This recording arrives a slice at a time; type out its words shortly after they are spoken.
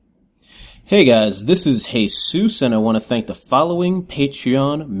Hey guys, this is Jesus, and I want to thank the following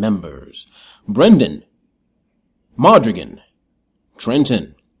Patreon members. Brendan, Modrigan,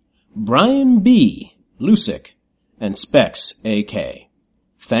 Trenton, Brian B., Lusick, and Specs AK.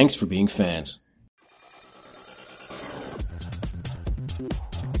 Thanks for being fans.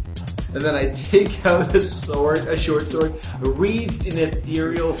 And then I take out a short sword, wreathed in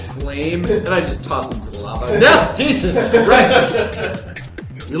ethereal flame, and I just toss him to the lava. No! Jesus! Right!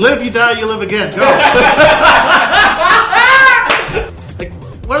 You live, you die, you live again. Go! Like,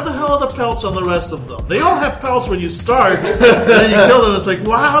 where the hell are the pelts on the rest of them? They all have pelts when you start, and then you kill them, it's like,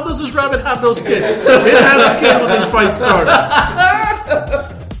 wow, how does this rabbit have no skin? It had skin when this fight started.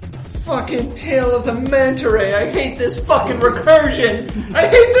 Fucking Tale of the Manta Ray. I hate this fucking recursion. I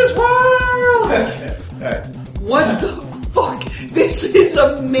hate this world. What the fuck? This is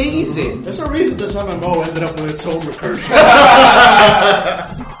amazing. There's a reason this MMO ended up with its own recursion.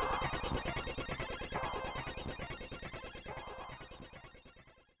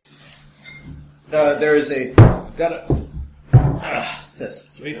 There is a... Got it.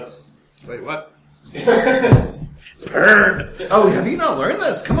 This. Sweet. Wait, what? Burn. Oh, have you not learned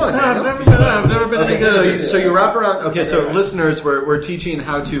this? Come on, No, Daniel. I've never been any good. So you wrap around. Okay, so listeners, we're teaching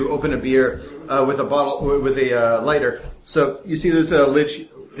how to open a beer with a bottle with a lighter. So you see this ledge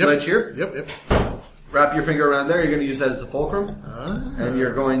here. Yep. Wrap your finger around there. You're going to use that as the fulcrum, and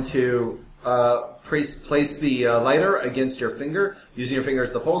you're going to place the lighter against your finger, using your finger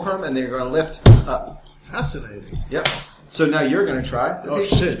as the fulcrum, and then you're going to lift up. Fascinating. Yep. So now you're going to try the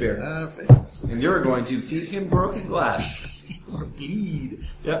patient's beer, and you're going to feed him broken glass Or bleed.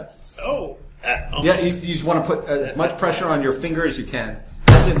 Yep. Oh. Yeah, you just want to put as much pressure on your finger as you can.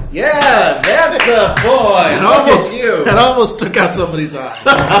 Yeah, that's the boy. It almost took out somebody's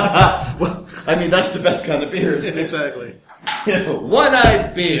eye. Well, I mean, that's the best kind of beer, isn't it? Exactly.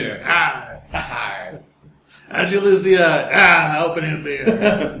 One-eyed beer. How'd you lose the eye? Opening beer.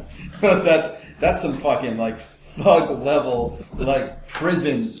 That's some fucking, like, thug level, like,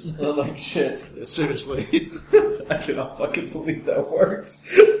 prison, like, shit. Seriously. I cannot fucking believe that worked.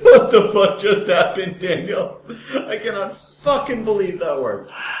 What the fuck just happened, Daniel? I cannot fucking believe that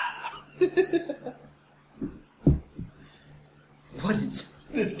worked. What is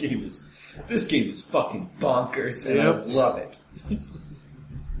this game is fucking bonkers, and I love it.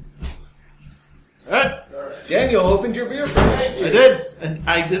 Alright. Daniel opened your beer for me. I did, and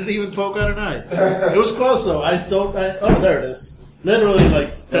I didn't even poke out an eye. It was close though. Oh, there it is. Literally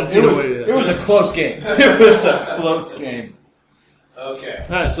like 10 feet away. It was a close game. It was a close game. Okay.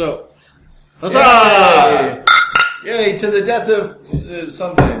 Alright, so huzzah! Yay, to the death of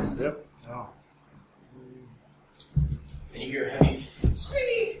something. Yep. Oh. And you hear heavy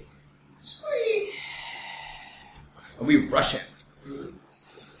squeak, squeak. And we rush it.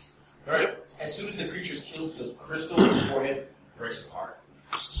 Alright. As soon as the creature's killed, the crystal in his forehead breaks apart.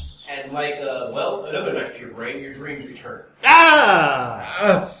 And like, another knife to your brain, your dreams return. Wait,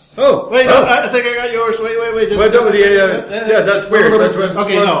 no, I think I got yours. Wait. Yeah, that's weird. That's weird.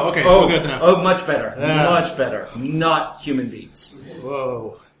 Okay, no, okay. Oh, good now. Oh, much better. Yeah. Much better. Not human beings.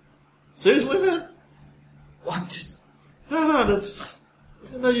 Whoa. Seriously, man? Well, I'm just... No, that's...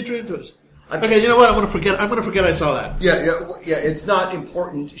 No, you dreamed to us. Okay, you know what? I'm gonna forget I saw that. Yeah, it's not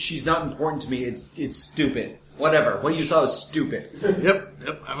important. She's not important to me. It's stupid. Whatever. What you saw is stupid. Yep.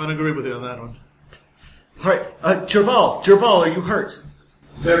 I'm gonna agree with you on that one. Alright, Jerbal, are you hurt?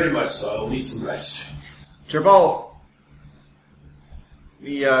 Very much so. I'll need some rest. Jerbal,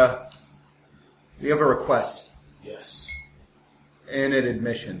 we have a request. Yes. And an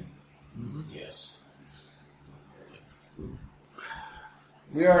admission. Mm-hmm. Yes.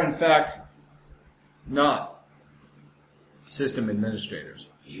 We are, in fact, not system administrators.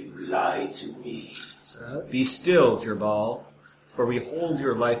 You lied to me. Be still, Jerbal, for we hold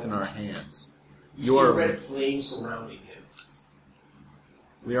your life in our hands. You see a red flame surrounding him.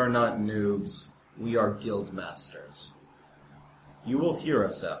 We are not noobs. We are guild masters. You will hear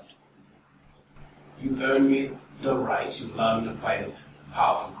us out. You earned me the right to allow me to fight a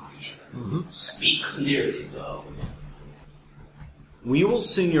powerful creature. Mm-hmm. Speak clearly, though. We will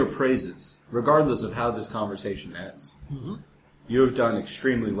sing your praises, regardless of how this conversation ends. Mm-hmm. You have done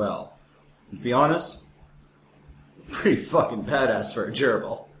extremely well. To be honest, pretty fucking badass for a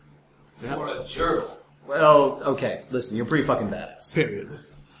gerbil. For a gerbil? Well, okay, listen, you're pretty fucking badass. Period.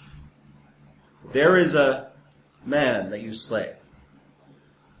 There is a man that you slay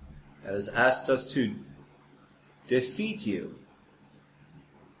that has asked us to defeat you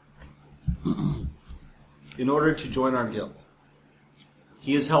in order to join our guild.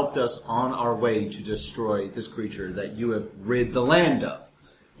 He has helped us on our way to destroy this creature that you have rid the land of.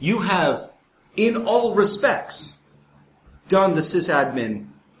 You have in all respects, done the sysadmin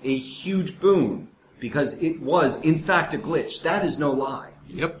a huge boon, because it was, in fact, a glitch. That is no lie.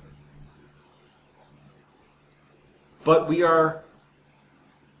 Yep. But we are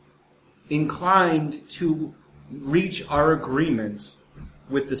inclined to reach our agreement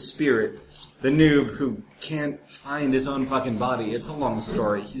with the spirit, the noob who can't find his own fucking body. It's a long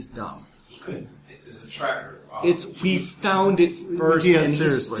story. He's dumb. He couldn't. It's a tracker. We found it first, Yeah, and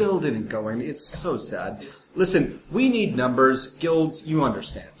seriously. he still didn't go in. It's so sad. Listen, we need numbers. Guilds, you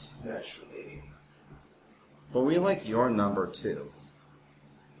understand. Naturally. But we like your number, too.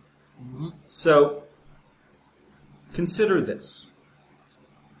 So, consider this.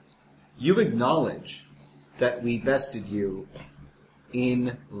 You acknowledge that we bested you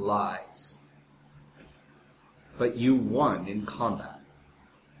in lies. But you won in combat.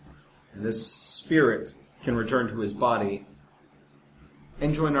 And this spirit can return to his body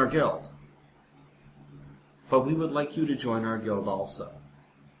and join our guild. But we would like you to join our guild also.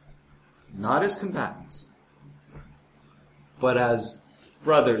 Not as combatants, but as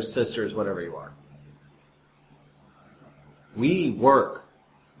brothers, sisters, whatever you are. We work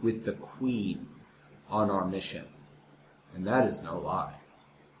with the Queen on our mission, and that is no lie.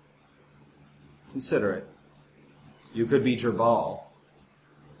 Consider it. You could be Jerbal,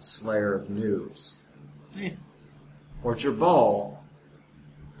 the slayer of noobs. Or Jerbal,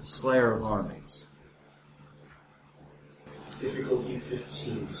 the slayer of armies. Difficulty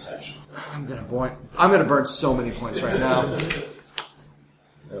 15 deception. I'm gonna burn so many points right now.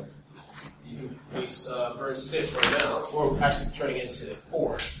 Yep. You can burn 6 right now, or actually turning it into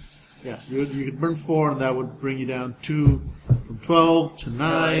 4. Yeah, you could burn 4, and that would bring you down 2 from 12 to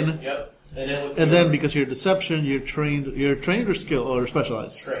 9. Yep. And then because you're deception, you're trained or skill or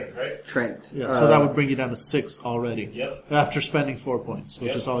specialized. Trained, right? Trained. Yeah, so that would bring you down to 6 already. Yep. After spending 4 points, which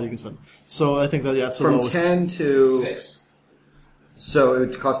Yep. is all you can spend. So I think that's the From lowest. 10 to... 6. So it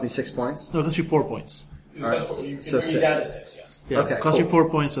would cost me 6 points? No, it costs you 4 points. Alright, You can so bring you 6. down to 6, yes. Yeah, Okay, it costs cool. you 4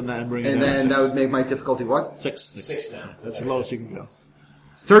 points and then bring it And down then to 6. that would make my difficulty what? 6. 6 now. That's the lowest you can go.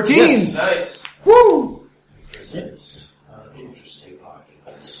 13! Yes. Nice. Woo! Presents interesting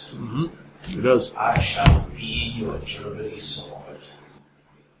arguments. It does. I shall be your Germany sword.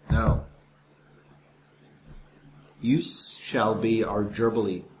 No. You shall be our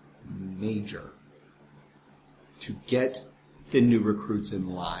Gerbilee major to get the new recruits in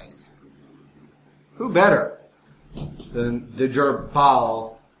line. Who better than the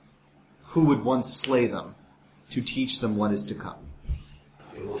Jerbal who would once slay them to teach them what is to come?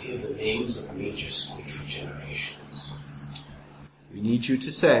 They will hear the names of Major Squeak for generations. We need you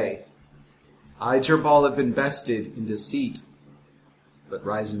to say, I, Jerbal, have been bested in deceit, but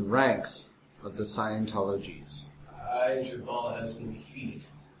rise in ranks of the Scientologies. I, Jabal, has been defeated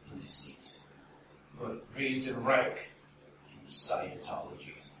in deceit, but raised in rank in the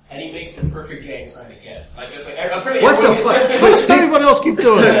Scientologies. And he makes the perfect gang sign again. I'm pretty. What the fuck? Let everyone else keep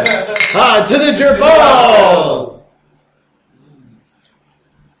doing it. To the Jerbal!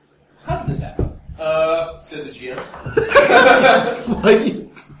 How did this happen? Says the GM.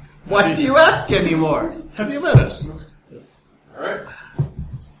 Why do you ask anymore? Have you met us? Alright.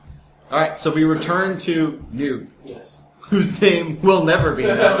 Alright, so we return to Noob, Yes. whose name will never be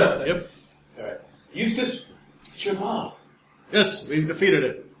known. Yep. Alright. Eustace Jabal. Yes, we've defeated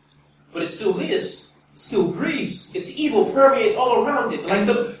it. But it still lives. Still breathes. Its evil permeates all around it, like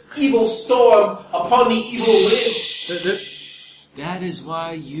some evil storm upon the evil wind. That is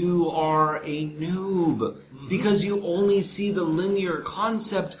why you are a noob. Because you only see the linear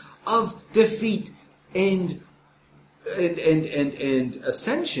concept of defeat and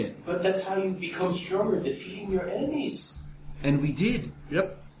ascension. But that's how you become stronger, defeating your enemies. And we did.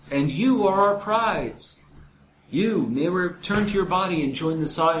 Yep. And you are our prize. You may return to your body and join the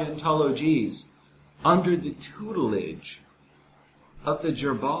Scientologies under the tutelage of the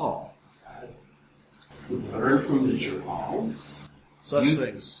Jerbal. Learn from the Jabal.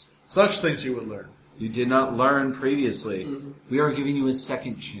 Such things you would learn. You did not learn previously. We are giving you a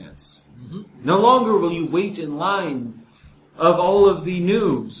second chance. No longer will you wait in line of all of the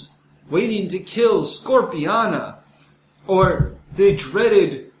noobs waiting to kill Scorpiana or the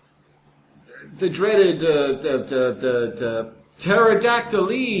dreaded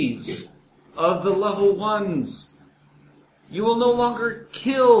pterodactyles of the level 1s. You will no longer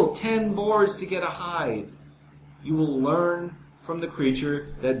kill 10 boars to get a hide. You will learn from the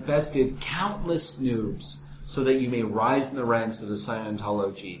creature that bested countless noobs so that you may rise in the ranks of the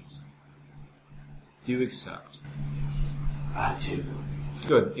Scientologies. Do you accept? I do.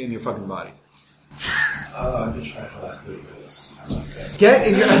 Good. Get in your fucking body. I've been trying for the last 30 minutes. I like that. Get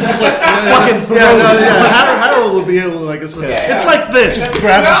in your... It's just like fucking throw Harold will be able to like it's like this. Just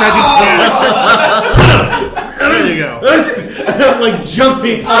grabs his head. There you go. And I'm like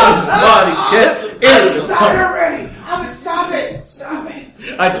jumping on his body. Get in. Stop already! Stop it! Stop it!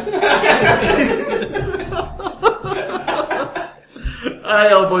 I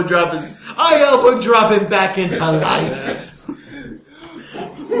elbow drop him back into life.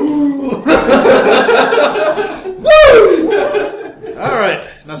 All right,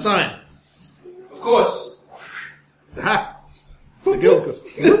 now sign. Of course. Ha! The guild grows.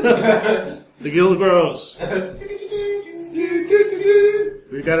 The guild grows.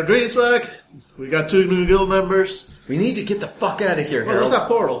 We got our dreams back. We got 2 new guild members. We need to get the fuck out of here, Well, there's Harold.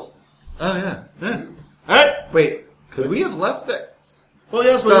 that portal. Oh, yeah. Yeah. All right. Wait, could we have left that? Well,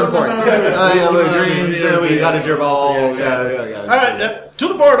 yes, Some point. Oh, yeah, we dreams, we got a ball. All right, yep. To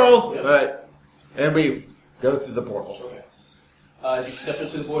the portal. All right. And we go through the portal. Okay. As you step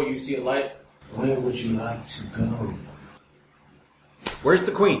into the void, you see a light. Where would you like to go? Where's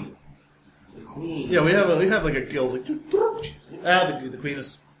the queen? The queen. Yeah, we have like a guild. Like, the queen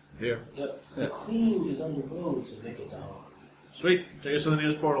is here. The queen is on the road to Megadon. Sweet. Take us to the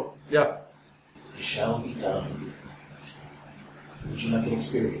nearest portal. Yeah. It shall be done. Would you like an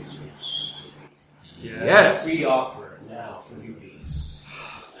experience first? Yes. Free offer now for newbies.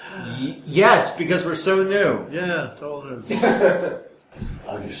 Yes, because we're so new. Yeah, it's all news.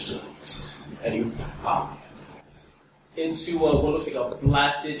 Understood. And you pop into what looks like a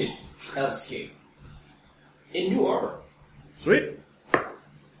blasted hellscape in new armor. Sweet.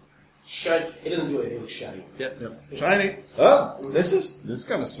 Shine. It doesn't do anything. It looks shiny. Yep. Shiny. Oh, this is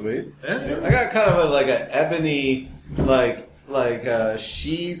kind of sweet. Yeah. I got kind of like an ebony, like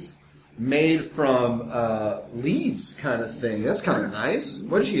sheath made from leaves kind of thing. That's kind of nice.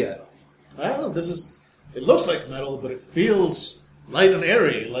 What did you get? I don't know. It looks like metal, but it feels light and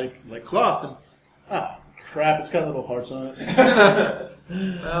airy, like cloth. And crap! It's got little hearts on it.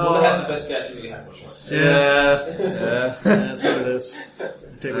 Well, it has the best stats you really have. Yeah. That's what it is.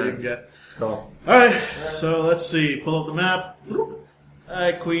 Take what you can get. Cool. All right. So let's see. Pull up the map.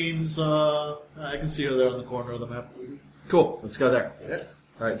 Queens. I can see her there on the corner of the map. Cool. Let's go there. Yeah.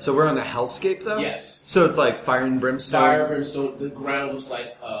 All right. So we're on the hellscape, though. Yes. So it's like fire and brimstone. Fire, brimstone. The ground looks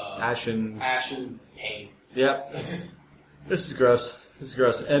like Ashen pain. Yep. This is gross.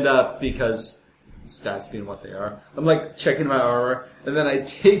 And because stats being what they are, I'm like checking my armor, and then I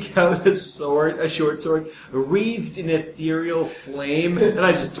take out a short sword, wreathed in ethereal flame, and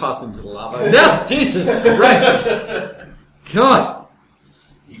I just toss it into the lava. No, Jesus, right? God,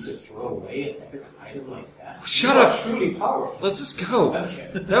 You could throw away an epic item like that. Shut You are up. Truly powerful. let's just go. Okay.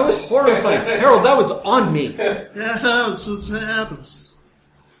 That was horrifying, Harold. That was on me. Yeah, that's what happens.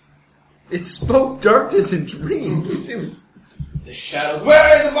 It spoke darkness and dreams. It was. The shadows.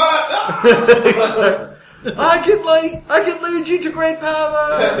 Where is the fire? I can lead you to great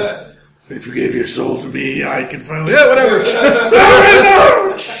power. If you gave your soul to me, I can finally. Yeah, whatever.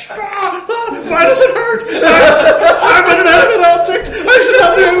 No! Why does it hurt? I'm an inanimate object. I should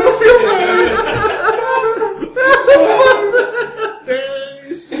not be able to feel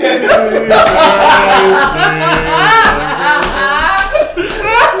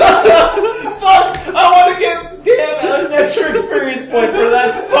Fuck! I want to give Dan an extra experience point for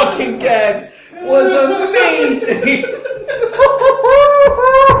that fucking gag. Was amazing.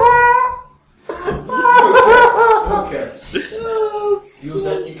 Okay.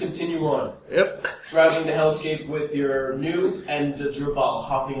 You continue on. Yep. Traveling the hellscape with your new and the Jabal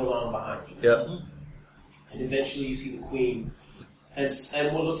hopping along behind you. Yep. And eventually you see the queen and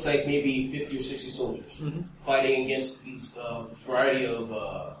what looks like maybe 50 or 60 soldiers fighting against these variety of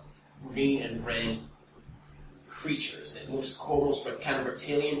green and red creatures that looks almost like kind of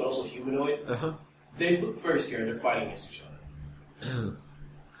reptilian but also humanoid. Uh-huh. They look very scared. They're fighting against each other.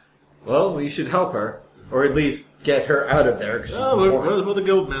 Well, we should help her, or at least get her out of there. 'Cause she's important. We're the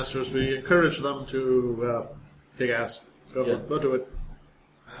guild masters. We encourage them to kick ass. Go to it.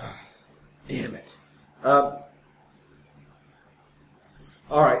 Damn it. All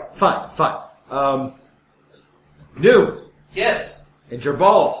right, fine. Noob Yes. and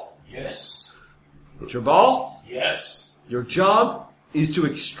Jabal. Yes. Jabal, Yes. your job is to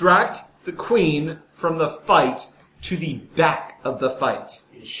extract the queen from the fight to the back of the fight.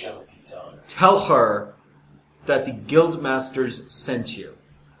 It shall be done. Tell her that the guild masters sent you.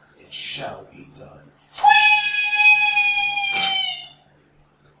 It shall be done.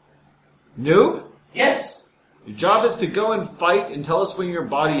 Noob, Yes. your job is to go and fight and tell us when your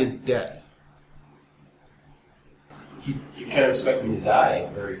body is dead. You kind of expect me to die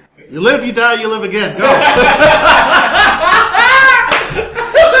very quickly. You live, you die, you live again. Go.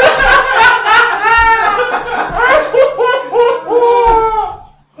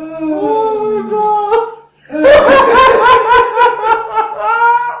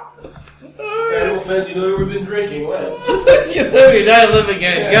 Animal fans, you know we've been drinking. What? You live, you die, live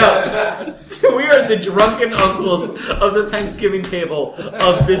again. Go. We are the drunken uncles of the Thanksgiving table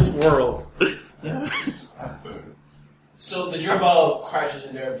of this world. So the Gerbal crashes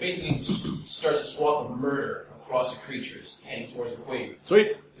in there, basically starts a swath of murder across the creatures, heading towards the queen.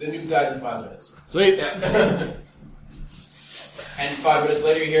 Sweet. The new guy's in 5 minutes. Sweet. And 5 minutes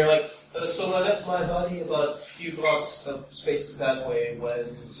later, you hear like, so I left my body about a few blocks of spaces that way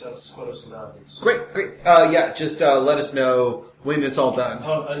when Squatter surroundings. Great. Just let us know when it's all done.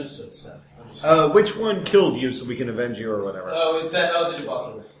 Oh, understood, sir. Understood. Which one killed you so we can avenge you or whatever? The Jabal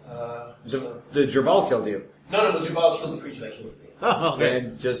killed it. The Jabal killed you. No, the Jabal killed the creature that killed me. Oh, okay.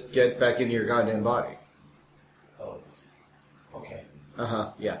 And just get back into your goddamn body. Oh. Okay.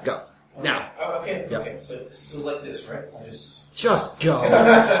 Yeah, go. Now. Okay. Yep. Okay. So this is like this, right? Just go.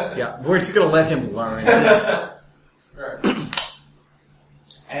 Yeah, we're just gonna let him learn. Alright.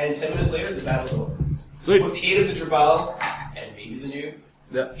 And 10 minutes later, the battle's over. Sweet. With the aid of the Jabal and maybe the new.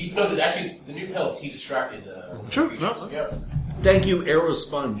 Yeah. Actually, the new helped. He distracted the True. creatures. No. Yeah. Thank you, Arrow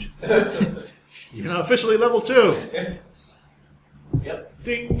Sponge. You're now officially level 2. Yep.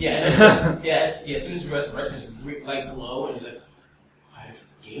 Ding. Yeah. And as soon as he resurrects, there's a great light glow, and he's like, "I've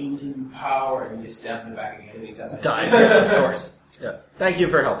gained in power," and he gets stabbed in the back again, and he dies. Dies, of course. Yeah. Thank you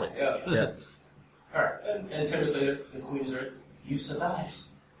for helping. Yeah. Yeah. All right. And 10 minutes later, the queen's right. You survived.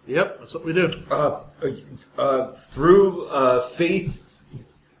 Yep, that's what we do. Through faith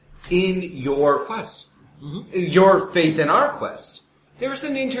in your quest. Your faith in our quest. There's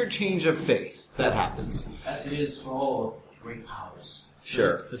an interchange of faith that happens. As it is for all great powers.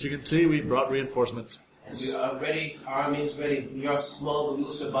 Sure. As you can see, we brought reinforcements. And we are ready. Our army is ready. We are small, but we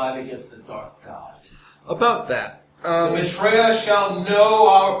will survive against the dark god. About that. The betrayer shall know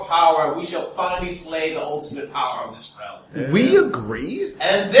our power. We shall finally slay the ultimate power of this realm. We agree?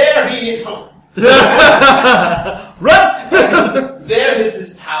 And there he is. Run! There is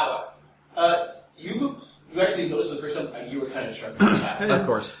this tower. You actually noticed for the first time you were kind of distracted. Of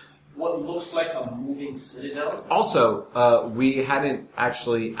course. What looks like a moving citadel. Also, we hadn't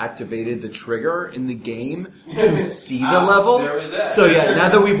actually activated the trigger in the game to see the level. There was that. So yeah, now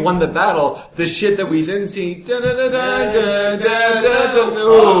that we've won the battle, the shit that we didn't see.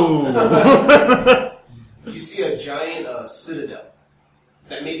 You see a giant citadel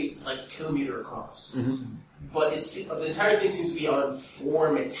that maybe it's like a kilometer across. But the entire thing seems to be on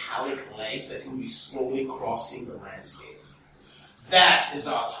 4 metallic legs that seem to be slowly crossing the landscape. That is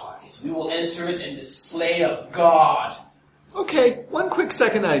our target. We will enter it and slay a god. Okay, one quick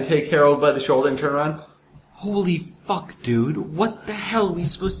second I take Harold by the shoulder and turn around. Holy fuck, dude. What the hell are we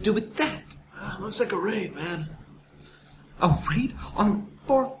supposed to do with that? Looks like a raid, man. A raid on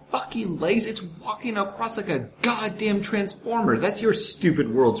 4 fucking legs? It's walking across like a goddamn transformer. That's your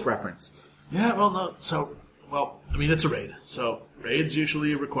stupid world's reference. Yeah, well, no. So, I mean, it's a raid. So, raids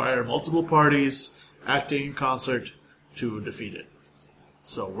usually require multiple parties acting in concert to defeat it.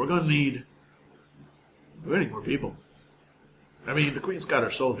 So, we're going to need more people. I mean, the Queen's got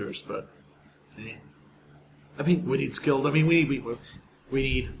her soldiers, but I mean, we need skilled. I mean, we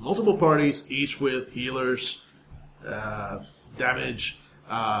need multiple parties, each with healers, damage,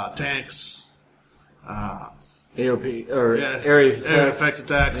 tanks, AOP or area effect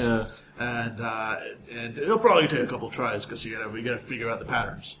attacks, Yeah. and it'll probably take a couple tries because we gotta figure out the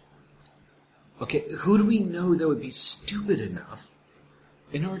patterns. Okay, who do we know that would be stupid enough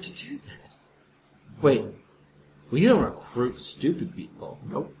in order to do that? Wait, we don't recruit stupid people.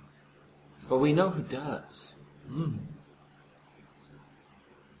 Nope. But we know who does.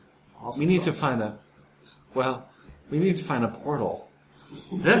 Awesome We need to sauce. find a portal.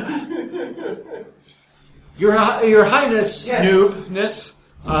 Your Highness, Yes. Snoopness,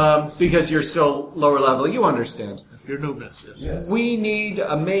 because you're still lower level, you understand. Your noobness, yes. We need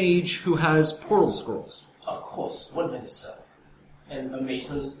a mage who has portal scrolls. Of course. 1 minute, sir. And a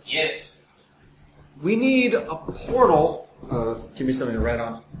matron. Yes. We need a portal. Give me something to write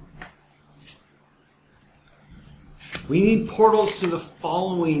on. We need portals to the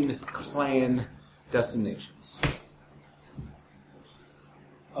following clan destinations.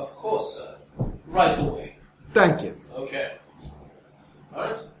 Of course, sir. Right away. Thank you. Okay.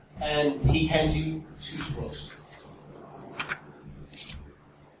 Alright. And he hands you 2 scrolls.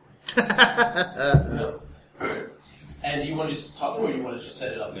 No. And do you want to just talk to them, or do you want to just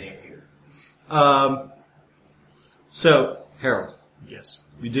set it up and they appear? So, Harold, Yes.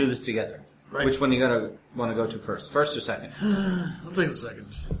 We do this together. Right. Which one you want to go to first? First or second? I'll take the second.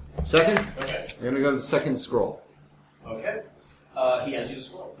 Second? Okay. You're going to go to the second scroll. Okay. He hands you the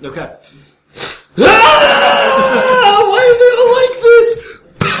scroll. Okay. Why are they all like this?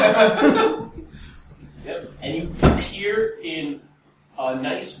 Yep. And you appear in a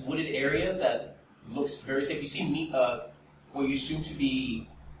nice wooded area that looks very safe. You see what you assume to be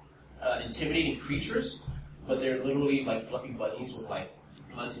intimidating creatures, but they're literally like fluffy bunnies with like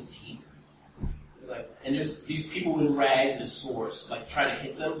blunted teeth. And there's these people in rags and swords, like trying to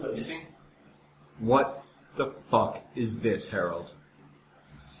hit them but missing. What the fuck is this, Harold?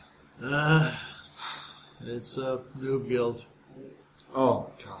 It's a new guild. Oh,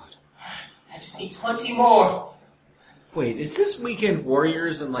 God. I just need 20 more. Wait, is this Weekend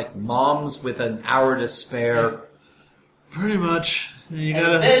Warriors and like moms with an hour to spare? Pretty much. You And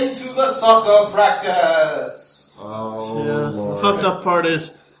gotta. then to the soccer practice. Oh, Yeah. Lord. The fucked up part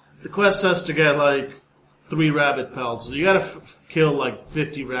is the quest has to get like 3 rabbit pelts. So you gotta kill like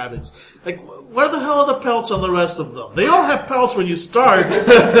 50 rabbits. Like, where the hell are the pelts on the rest of them? They all have pelts when you start, and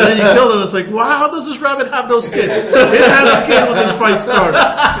then you kill them. It's like, wow, how does this rabbit have no skin? It had skin when this fight started.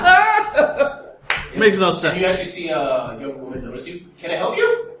 Makes no sense. And you actually see a young woman notice you. Can I help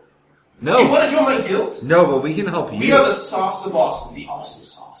you? No. Do you want to join my guild? No, but we can help you. We are the sauce of awesome. The awesome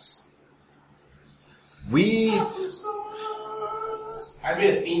sauce. We... Awesome sauce. I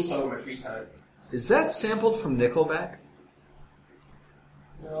made a theme song in my free time. Is that sampled from Nickelback?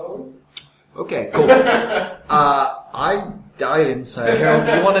 No. Okay, cool. I died inside. Harold,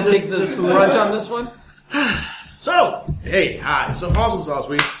 do you want to take the brunt on this one? So, hey, hi. So, Awesome Sauce,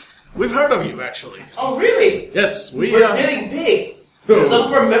 we've heard of you, actually. Oh, really? Yes, We're getting big. Some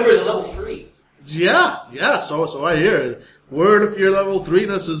of our members are level 3. Yeah, so I hear. Word of your level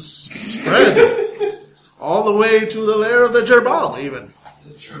 3-ness is spread. All the way to the lair of the Gerbal, even.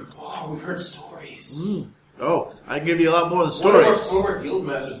 The true. Oh, we've heard stories. Oh, I can give you a lot more than One of our stories. former guild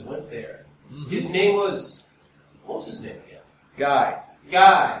masters went there. His name was... What was his name again? Guy.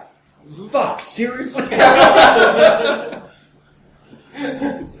 Guy. Fuck, seriously? Yeah.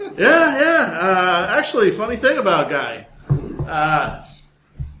 Actually, funny thing about Guy.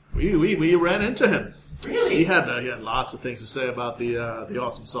 We ran into him. Really? He had lots of things to say about the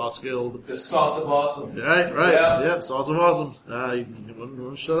Awesome Sauce Guild. The sauce of awesome. Right. Yeah, Sauce of Awesome. He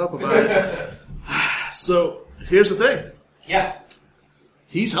wouldn't shut up about it. So, here's the thing. Yeah.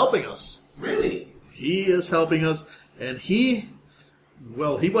 He's helping us. Really? He is helping us, and he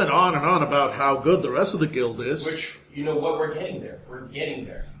went on and on about how good the rest of the guild is. Which, you know what, we're getting there. We're getting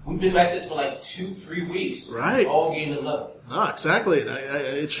there. We've been like this for like 2-3 weeks. Right. All gaining a level. No, exactly.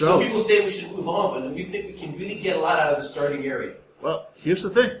 It shows. Some people say we should move on, but we think we can really get a lot out of the starting area. Well, here's the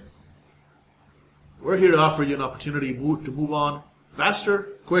thing. We're here to offer you an opportunity to move on faster,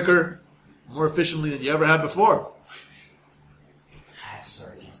 quicker, more efficiently than you ever have before. Hacks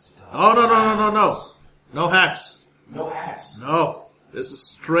are against the gods. Oh, no. No hacks. No hacks. No. This is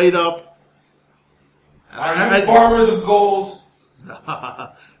straight up. Are you farmers of gold?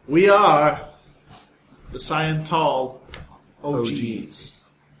 We are the Scientol OGs.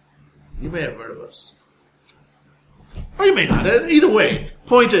 You may have heard of us. Or you may not. Either way,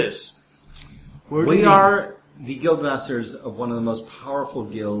 point is, We are the guildmasters of one of the most powerful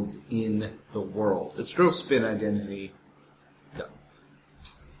guilds in the world. It's true. Spin identity. Done.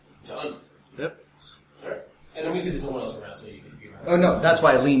 Done. Yep. Sorry. And then we see there's no one else around, so you can be around. Oh no, that's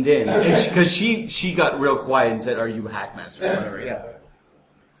why I leaned in. Because she got real quiet and said, "Are you Hackmaster?" Or whatever. Yeah.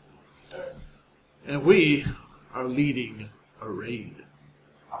 And we are leading a raid.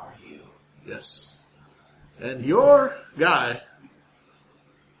 Are you? Yes. And your guy,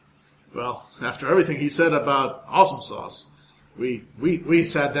 well, after everything he said about Awesome Sauce, we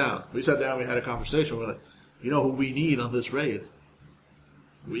sat down. We had a conversation. We're like, you know who we need on this raid?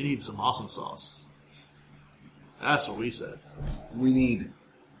 We need some Awesome Sauce. That's what we said. We need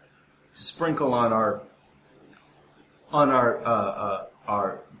to sprinkle on our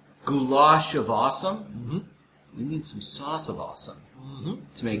goulash of awesome. Mm-hmm. We need some sauce of awesome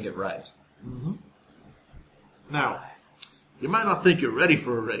to make it right. Now, you might not think you're ready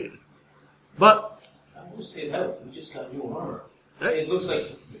for a raid, but, I won't say that. We just got new armor. Hey. It looks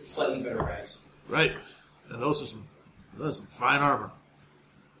like slightly better rags. right, and those are some fine armor.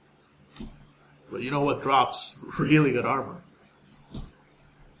 But you know what drops really good armor?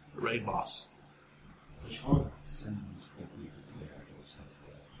 Raid boss. Which one?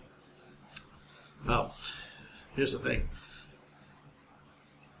 Well, here's the thing.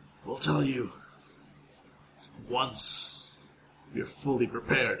 We'll tell you once we're fully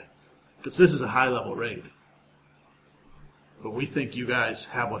prepared, because this is a high-level raid. but we think you guys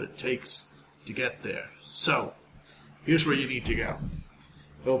have what it takes to get there. So, here's where you need to go.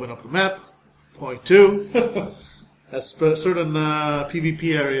 Open up the map. Point 2. That's a certain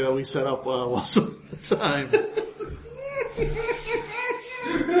PvP area that we set up once upon a time.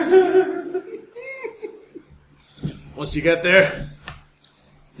 Once you get there,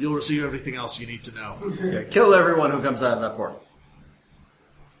 you'll receive everything else you need to know. Yeah, kill everyone who comes out of that portal.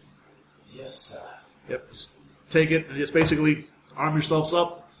 Yes, sir. Yep, just take it and just basically arm yourselves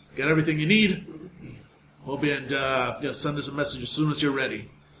up, get everything you need. And send us a message as soon as you're ready.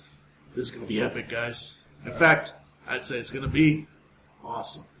 This is going to be epic, guys. In fact, I'd say it's going to be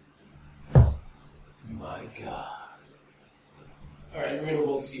awesome. My God. All right, we're going to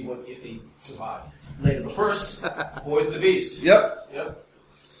roll to see if they survive later. But first, Boys of the Beast. Yep.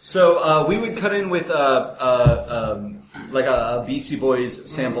 So we would cut in with like a Beastie Boys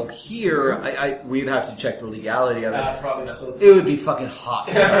sample here. We'd have to check the legality of it. Probably not so. It would be fucking hot.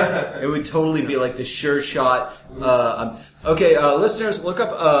 It would totally be like the Sure Shot. Okay, listeners, look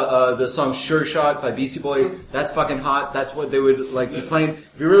up the song Sure Shot by Beastie Boys. That's fucking hot. That's what they would like be playing.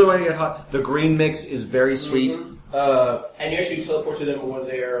 If you really want to get hot, the green mix is very sweet. And you actually teleport to them when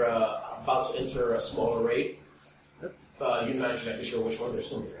they're about to enter a smaller raid. You're not exactly sure which one. There's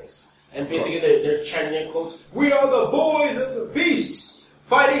so many raids. And basically they're chanting in quotes, "We are the boys and the beasts,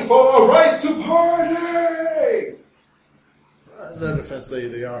 fighting for a right to party!" In their defense,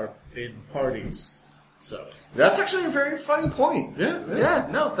 they are in parties. So That's actually a very funny point. Yeah.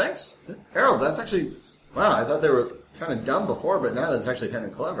 No, thanks, Harold. That's actually wow. I thought they were kind of dumb before, but now that's actually kind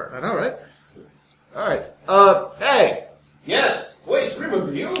of clever. I know, right? All right. Hey. Yes! Wait,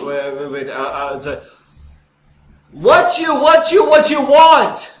 remember you? Wait. So, what you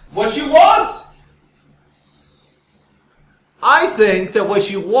want? What you want? I think that what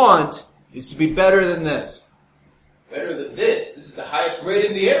you want is to be better than this. Better than this. This is the highest rate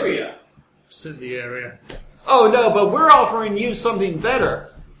in the area. It's in the area. Oh no, but we're offering you something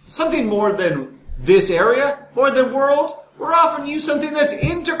better. Something more than this area, more than world. We're offering you something that's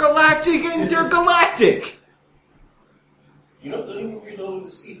intergalactic. You know, don't even reload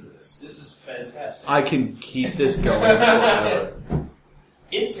the sea for this. This is fantastic. I can keep this going forever.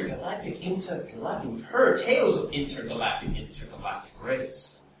 Intergalactic. We've heard tales of intergalactic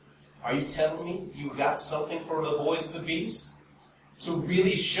raids. Are you telling me you got something for the Boys of the Beast? To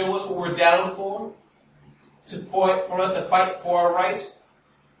really show us what we're down for? For us to fight for our rights?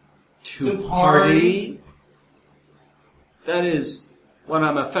 To party? That is what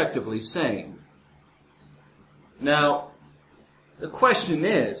I'm effectively saying. Now, the question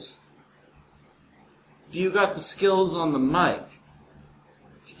is, do you got the skills on the mic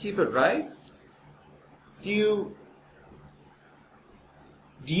to keep it right? Do you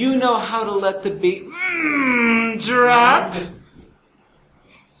know how to let the beat drop?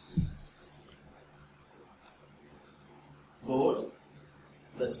 Lord,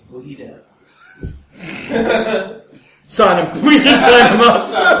 let's boogie down. Sign him. We just signed him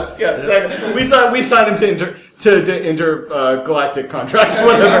up. Yeah, exactly. We signed him to intergalactic contracts,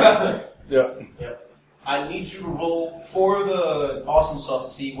 whatever. Yep. I need you to roll for the awesome sauce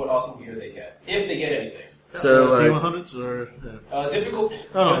to see what awesome gear they get, if they get anything. So, D100s or difficult.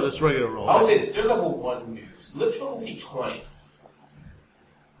 Oh no, that's regular roll. I would say they're level 1 news. Difficulty 20.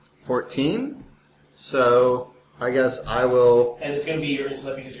 14. So I guess I will. And it's going to be your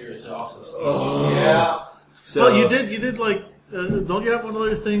intellect because it's an awesome stage. Oh. Yeah. So, well, you did like. Don't you have one of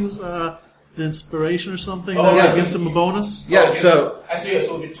their things? The inspiration or something Oh, that yeah. gives them a bonus. Yeah. Okay. So. Actually, yeah.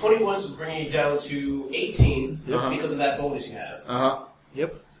 So 21 is bringing you down to 18 because of that bonus you have.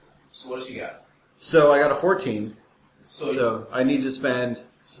 Yep. So what else you got? So I got a 14. So So I need to spend.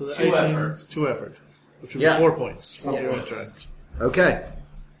 So the 2 18, effort. 2 effort, which would Yeah. be 4 points from 4 your points. intellect. Okay.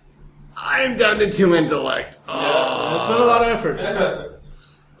 I'm down to 2 intellect. It's been a lot of effort.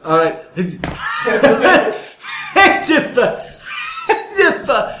 All right.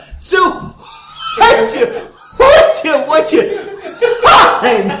 So what you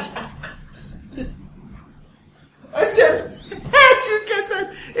find? I said, how'd you get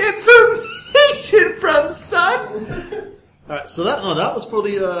that information from, son? All right, so that was for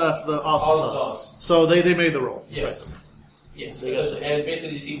the awesome Awesome sauce. sauce. So they made the roll. yes. Yes. And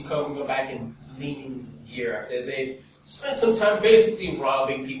basically you see them go back in leaning gear after they've spent some time basically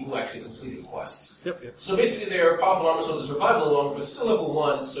robbing people who actually completed quests. Yep. So basically they're powerful armor, so the survival longer, but still level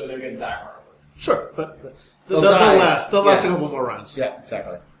 1, so they're going to die harder. Sure, but They'll they'll die. last. They'll last Yeah. a couple more rounds. Yeah,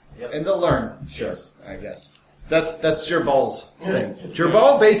 exactly. Yep. And they'll learn. Sure, Yes. I guess. That's Jerbal's thing.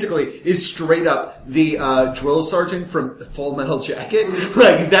 Jerbal basically is straight up the drill sergeant from Full Metal Jacket.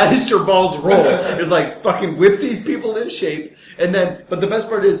 Like, that is Jerbal's role. Is like, fucking whip these people in shape, and then, but the best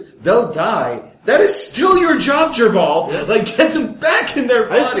part is, they'll die. That is still your job, Jerbal. Yeah. Like, get them back in their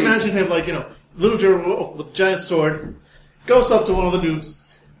bodies. I just imagine him like, little Jerbal with a giant sword, goes up to one of the noobs,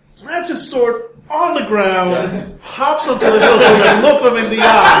 plants his sword on the ground, hops up to the hill and look them in the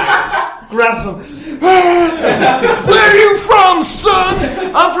eye, grabs them. Where are you from, son?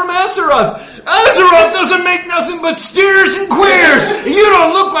 I'm from Azeroth. Azeroth doesn't make nothing but steers and queers. You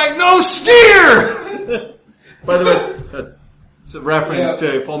don't look like no steer. By the way, it's a reference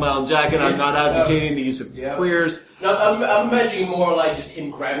to Full Metal Jacket. I'm not advocating the use of queers. No, I'm imagining more like just him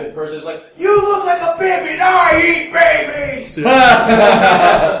grabbing the person. It's like, you look like a baby and I eat babies.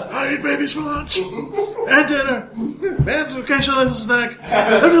 I eat babies for lunch and dinner. And occasionally as a snack.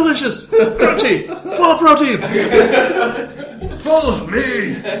 They're delicious. Protein. Full of protein. Full of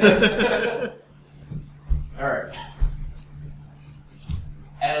me. Alright.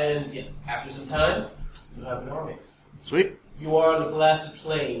 And after some time, you have an army. Sweet. You are on the blasted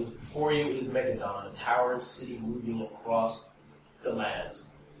plains. Before you is Megadon, a towering city moving across the land.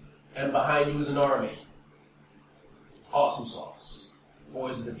 And behind you is an army. Awesome Sauce.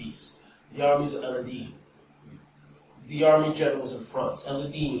 Boys of the Beast. The armies of Eladine. The army generals in front.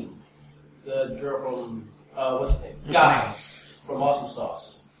 Eladine. The girl from, what's his name? Guy. From Awesome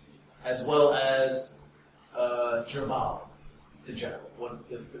Sauce. As well as, Jerbal. The general. One of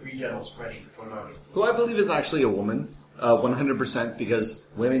the 3 generals ready for an army. Who I believe is actually a woman. 100% because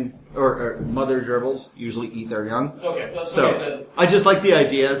women or mother gerbils usually eat their young. Okay, so I just like the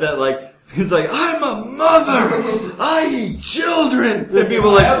idea that like he's like, I'm a mother, I eat children. And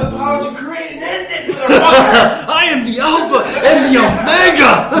people I have the power to create and end it with a rocket. I am the alpha and the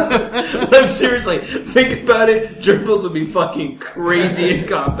omega. Like, seriously, think about it. Gerbils would be fucking crazy in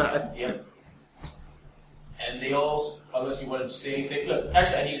combat. Yep. And they all, unless you wanted to say anything. Look,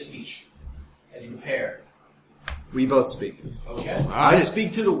 actually, I need a speech as you prepare. We both speak. Okay. I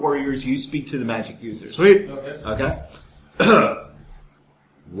speak to the warriors, you speak to the magic users. Sweet. Okay.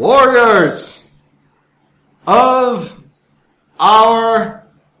 Warriors of our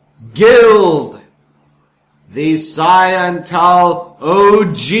guild, the Sciental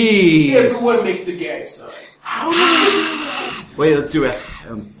OGs. Everyone makes the gang sign. Wait, let's do it.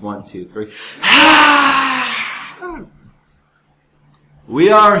 1, 2, 3. We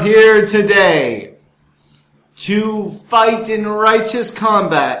are here today to fight in righteous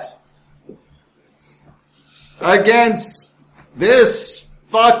combat against this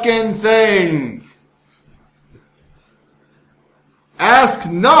fucking thing.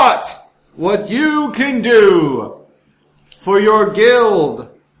 Ask not what you can do for your guild,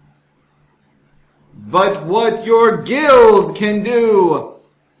 but what your guild can do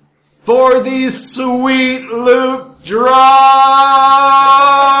for these sweet loot drops.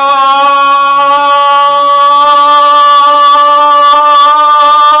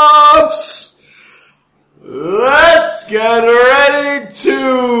 Let's get ready to...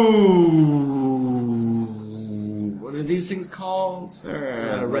 What are these things called?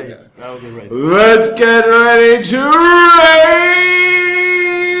 Right. That'll be right. Let's get ready to raid!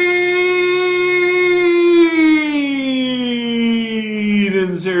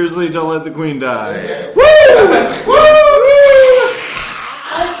 And seriously, don't let the queen die. Woo!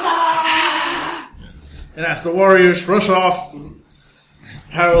 And as the warriors rush off,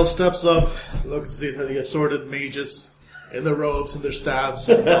 Harold steps up, looks to see the assorted mages in their robes and their stabs.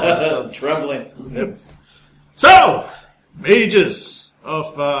 Trembling. Yep. So, mages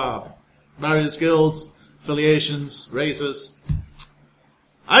of various guilds, affiliations, races.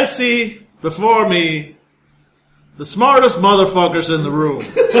 I see before me the smartest motherfuckers in the room.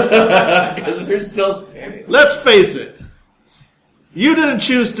 Because we're still standing. Let's face it. You didn't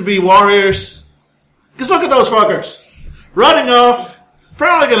choose to be warriors. Because look at those fuckers. Running off.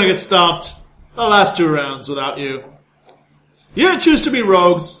 Probably going to get stomped the last 2 rounds without you. You didn't choose to be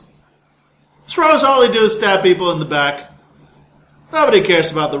rogues. These rogues, all they do is stab people in the back. Nobody cares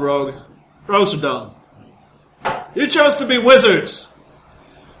about the rogue. Rogues are dumb. You chose to be wizards.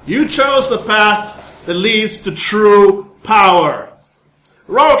 You chose the path that leads to true power.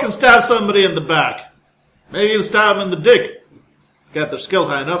 A rogue can stab somebody in the back. Maybe even stab them in the dick. Get their skill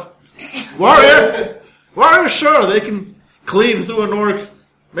high enough. Warrior! Warrior, sure, they can cleave through an orc.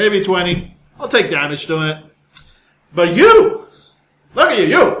 Maybe 20. I'll take damage doing it. But you! Look at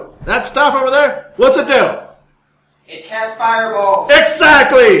you! That stuff over there, what's it do? It casts fireballs.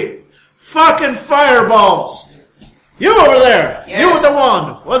 Exactly! Fucking fireballs! You over there! Yes. You with the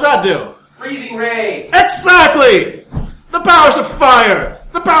wand, what's that do? Freezing ray. Exactly! The powers of fire,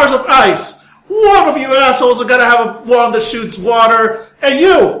 the powers of ice. One of you assholes are gonna have a wand that shoots water. And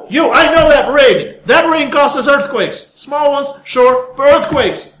you, I know that ring. That ring causes earthquakes. Small ones, sure, but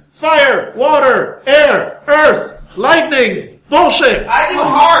earthquakes. Fire, water, air, earth, lightning, bullshit. I do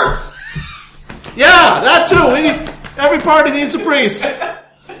hearts. Yeah, that too. Every party needs a priest.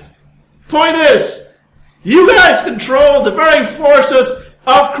 Point is, you guys control the very forces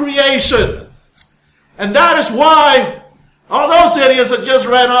of creation. And that is why all those idiots that just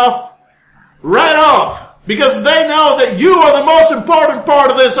ran off, because they know that you are the most important part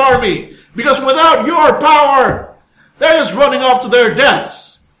of this army. Because without your power, they're just running off to their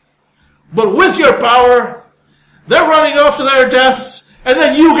deaths. But with your power, they're running off to their deaths, and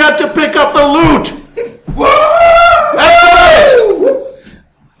then you get to pick up the loot. That's right.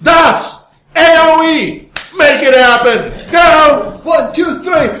 That's AOE. Make it happen. Go. 1, 2,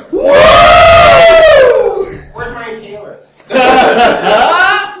 3. Woo! Where's my inhaler?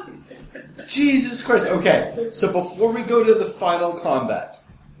 Jesus Christ. Okay, so before we go to the final combat,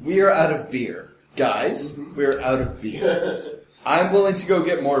 we are out of beer. Guys, we're out of beer. I'm willing to go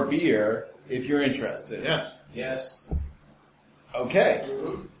get more beer if you're interested. Yes. Yes. Okay.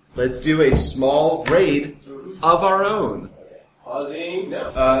 Let's do a small raid of our own. Pausing now.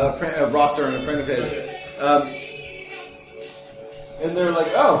 Rosser and a friend of his. And they're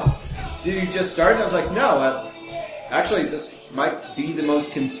like, oh, did you just start? And I was like, no. Actually, this might be the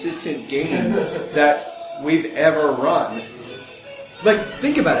most consistent game that we've ever run. Like,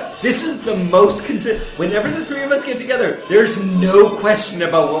 think about it. This is the most consistent. Whenever the three of us get together, there's no question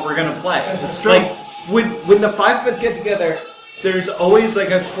about what we're going to play. That's true. Like, when the five of us get together, there's always like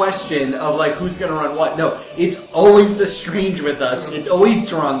a question of like who's going to run what. No, it's always the strange with us. It's always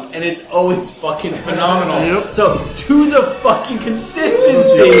drunk, and it's always fucking phenomenal. Yep. So, to the fucking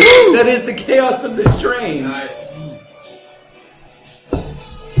consistency that is the chaos of the strange. Nice.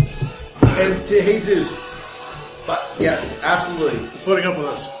 And to Jesus, but yes, absolutely. Putting up with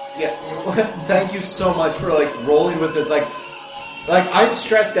us. Yeah, thank you so much for like rolling with this. Like I'm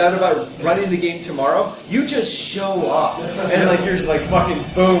stressed out about running the game tomorrow. You just show up and like you're just like fucking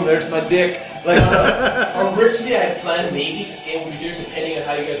boom. There's my dick. Like originally, I had planned maybe this game would be serious depending on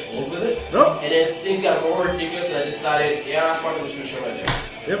how you guys rolled with it. Nope. And as things got more ridiculous, I decided, yeah, fuck, I'm just gonna show my dick.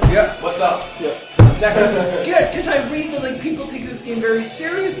 yeah, What's up? exactly. Good, because I read that like people take this game very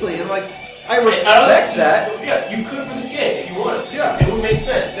seriously and like I respect that. Yeah, you could for this game if you wanted to. Yeah. It would make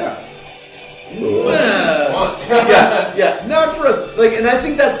sense. Yeah. But this is fun. yeah, not for us. Like, and I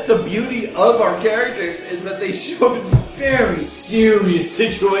think that's the beauty of our characters is that they show up in very serious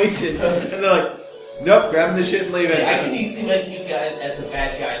situations, and they're like, "Nope, grabbing the shit and leaving." Yeah, I can easily make you guys as the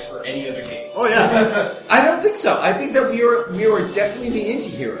bad guys for any other game. Oh yeah. I don't think so. I think that we were definitely the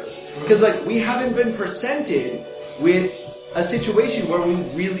anti-heroes because like we haven't been presented with a situation where we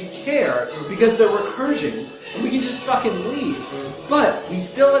really care because they're recursions and we can just fucking leave. But we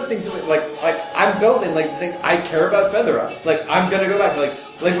still have things that like I'm building like think I care about Feathera. Like I'm gonna go back like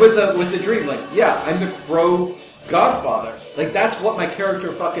with the dream. Like yeah, I'm the Crow Godfather. Like that's what my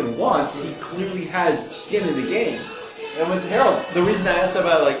character fucking wants. He clearly has skin in the game. And with Harold, the reason I asked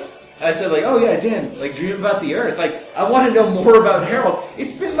about like I said like, oh yeah, Dan, like dream about the Earth. Like I want to know more about Harold.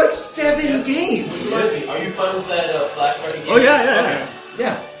 It's been like 7 games. Reminds me, are you fine with that flashback game? Oh yeah.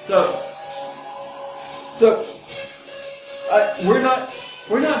 Yeah. So we're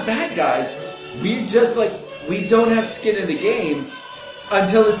not bad guys. We just like we don't have skin in the game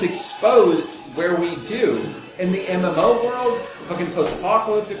until it's exposed where we do. In the MMO world, the fucking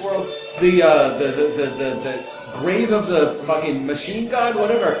post-apocalyptic world, the grave of the fucking machine god,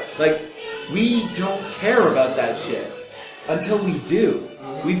 whatever. Like we don't care about that shit until we do.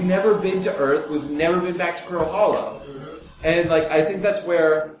 We've never been to Earth. We've never been back to Crow Hollow, and like I think that's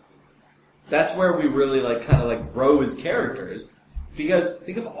where we really like kind of like grow as characters. Because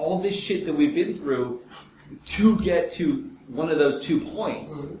think of all this shit that we've been through to get to one of those 2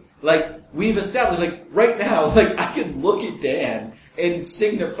 points. Like we've established, like right now, like I can look at Dan and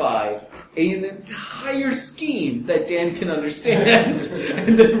signify an entire scheme that Dan can understand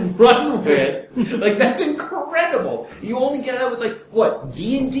and then run with. Like that's incredible. You only get that with like what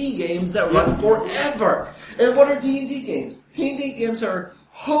D&D games that run forever. And what are D&D games? D&D games are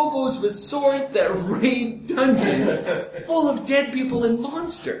hobos with swords that raid dungeons full of dead people and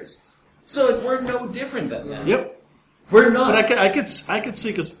monsters. So like, we're no different than that. Yep. We're not. But I could see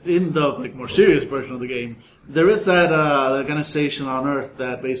because in the like more serious version of the game, there is that organization on Earth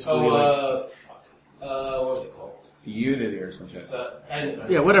that basically what was it called? the Unity or something.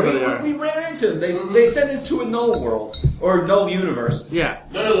 Yeah, whatever they are. We ran into them. They sent us to a null world or null universe. Yeah.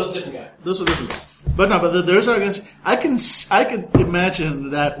 No, those different guy. Those are different guys. But no, but there's our guess. I can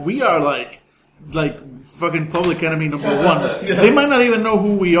imagine that we are like fucking public enemy number one. They might not even know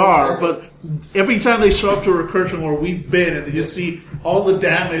who we are, but every time they show up to a recursion where we've been and you see all the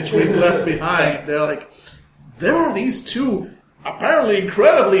damage we've left behind, they're like, there are these two apparently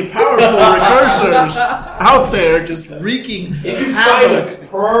incredibly powerful recursors out there just wreaking If you havoc. find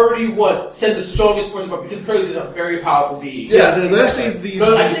priority one, send the strongest person, but because apparently they're a very powerful being. Yeah, there's these.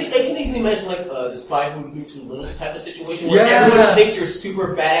 So I can easily imagine like the spy who knew too little type of situation where Yeah. everyone thinks you're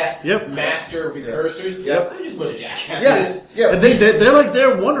super badass Yep. master recursor. Yep. I'm just a bunch of jackasses. Yes. Yeah. And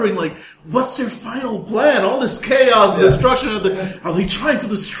they're wondering like, what's their final plan? All this chaos and destruction. Are they trying to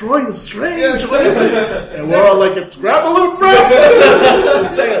destroy the strange? Yeah, What is it? And we're all like, grab a loot and run!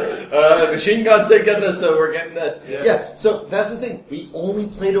 Machine guns didn't get this, so we're getting this. Yeah. So that's the thing. We only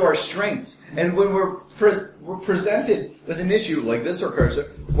play to our strengths, and when we're presented with an issue like this recursive,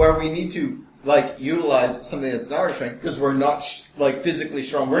 where we need to like utilize something that's not our strength because we're not physically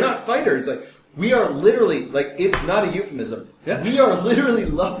strong. We're not fighters. Like we are literally it's not a euphemism. Yeah. We are literally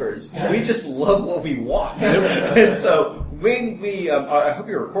lovers. We just love what we want, and so. When we, I hope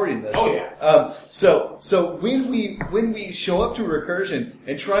you're recording this. Oh yeah. So when we show up to a recursion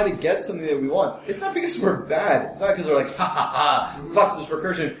and try to get something that we want, it's not because we're bad. It's not because we're like, ha ha ha, fuck this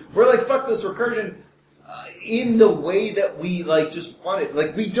recursion. We're like, fuck this recursion, in the way that we just want it.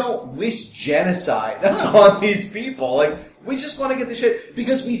 Like we don't wish genocide on these people. Like we just want to get the shit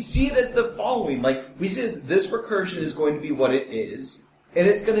because we see it as the following. Like we see it as this recursion is going to be what it is, and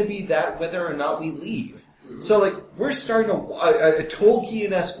it's going to be that whether or not we leave. So, we're starting a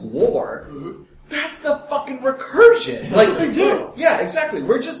Tolkien-esque war. That's the fucking recursion. Like they do. Yeah, exactly.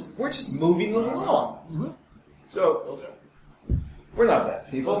 We're just moving along. So, we're not bad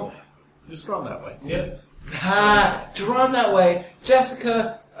people. You're strong that way. Yeah. Ha! Drawn that way.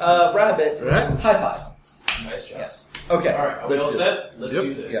 Jessica, Rabbit. Right. High five. Nice job. Yes. Okay. All right. Are we all let's do it. set? Let's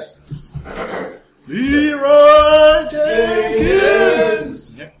do this. Leroy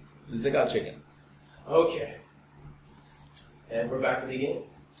Jenkins! Yep. Ziggot chicken. Okay. And we're back in the game.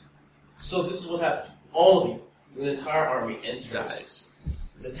 So this is what happened. All of you, the entire army enters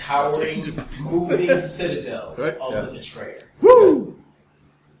the towering, moving citadel of the Betrayer. Woo!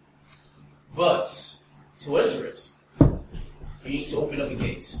 But to enter it, you need to open up a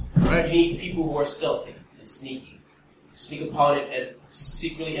gate. Right. You need people who are stealthy and sneaky to sneak upon it and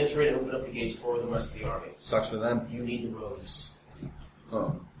secretly enter it and open up the gates for the rest of the army. Sucks for them. You need the rogues.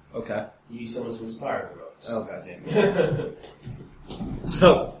 Oh. Okay. You need someone to inspire the rogues. Oh goddamn.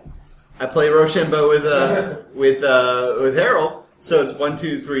 So, I play Rochambeau with Harold. So it's 1,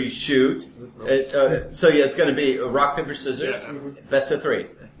 2, 3, shoot. So yeah, it's going to be rock paper scissors. Best of 3.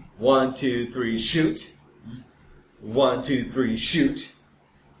 1, 2, 3, shoot. 1, 2, 3, shoot.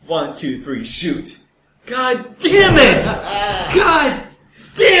 1, 2, 3, shoot. God damn it! God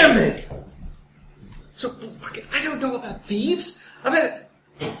damn it! So I don't know about thieves. I mean.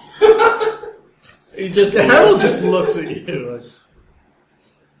 Harold just looks at you like,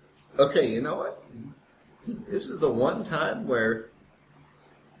 Okay, you know what? This is the one time where,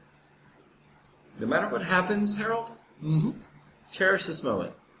 no matter what happens, Harold, cherish this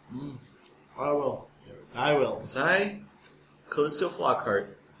moment. I will. I will. As I, Callisto Flockhart,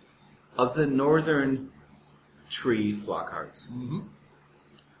 of the Northern Tree Flockharts,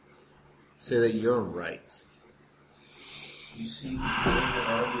 say that you're right. You see an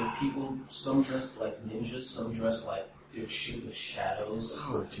army of people, some dressed like ninjas, some dressed like they're shooting with shadows.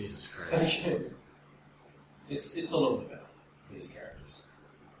 Oh, Jesus Christ. It's all over the map for these characters.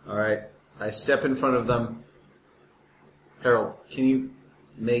 Alright, I step in front of them. Harold, can you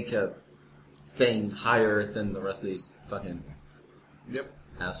make a thing higher than the rest of these fucking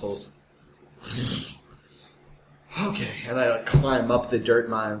assholes? Okay, and I climb up the dirt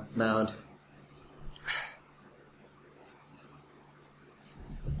mound.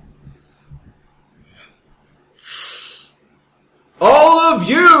 All of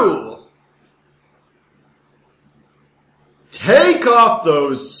you! Take off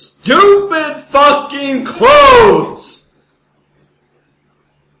those stupid fucking clothes!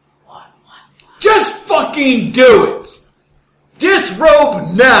 What? Just fucking do it!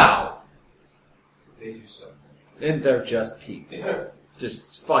 Disrobe now! They do so. And they're just people.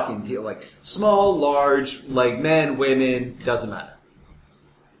 Just fucking people. Like, small, large, like men, women, doesn't matter.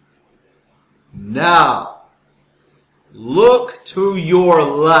 Now, look to your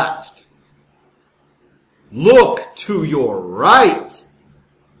left. Look to your right.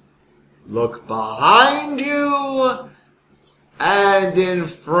 Look behind you and in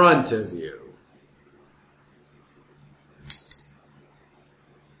front of you.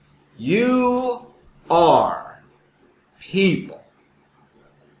 You are people,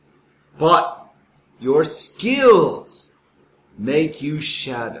 but your skills make you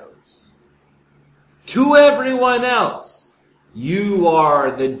shadows. To everyone else, you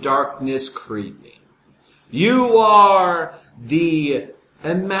are the darkness creeping. You are the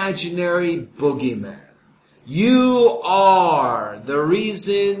imaginary boogeyman. You are the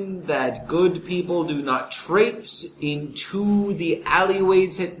reason that good people do not traipse into the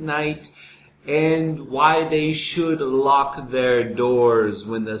alleyways at night, and why they should lock their doors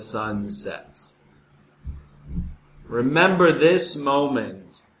when the sun sets. Remember this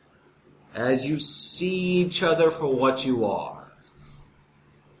moment as you see each other for what you are.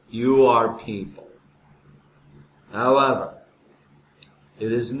 You are people. However,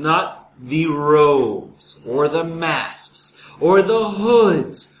 it is not the robes, or the masks, or the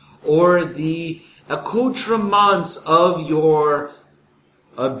hoods, or the accoutrements of your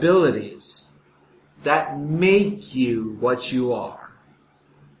abilities that make you what you are.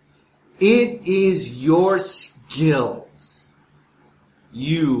 It is your skills.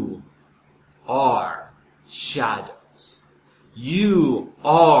 You are shadows. You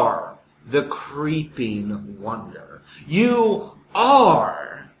are the creeping wonder. You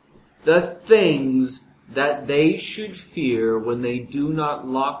are the things that they should fear when they do not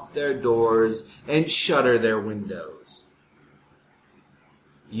lock their doors and shutter their windows.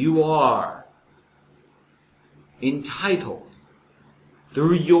 You are entitled,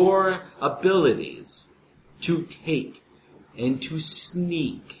 through your abilities, to take and to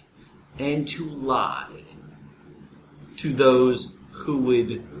sneak and to lie to those who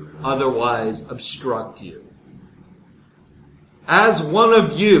would otherwise obstruct you. As one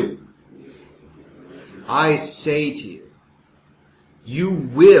of you, I say to you, you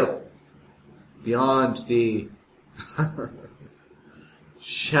will, beyond the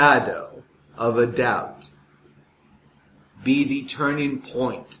shadow of a doubt, be the turning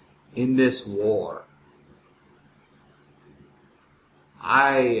point in this war.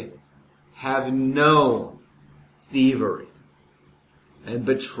 I have known thievery and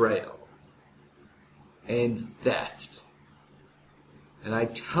betrayal and theft. And I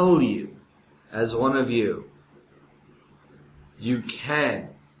tell you, as one of you, you can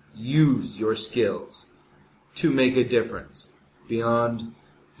use your skills to make a difference beyond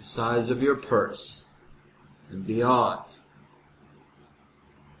the size of your purse and beyond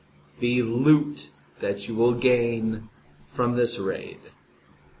the loot that you will gain from this raid.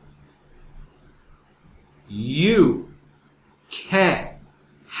 You can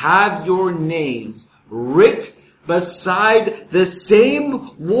have your names writ beside the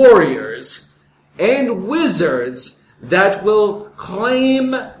same warriors and wizards that will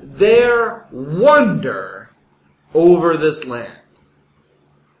claim their wonder over this land.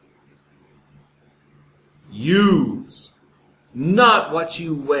 Use not what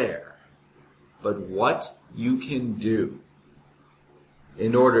you wear, but what you can do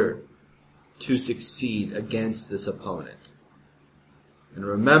in order to succeed against this opponent. And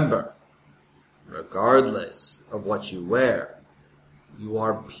remember, regardless of what you wear, you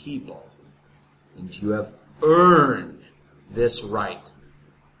are people, and you have earned this right,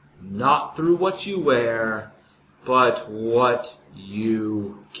 not through what you wear, but what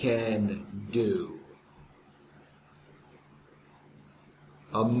you can do.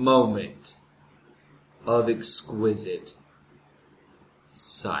 A moment of exquisite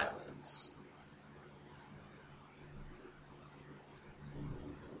silence.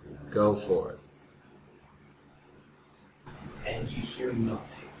 Go forth. And you hear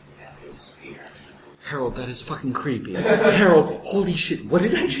nothing as they disappear. Harold, that is fucking creepy. Harold, holy shit, what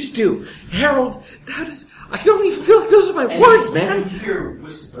did I just do? Harold, that is... I don't even feel like those are my words, man. You hear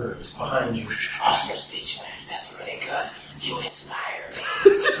whispers behind you. Awesome speech, man. That's really good. You inspire me.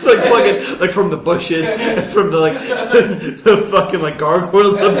 It's just like fucking, like from the bushes, from the like, the fucking like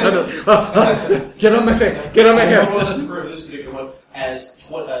gargoyles. Get on my face, get on my hair. For this particular one, as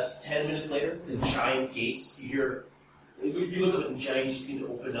 10 minutes later, the giant gates, you look up and the giant gates seem to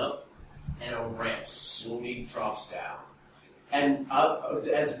open up, and a ramp slowly drops down. And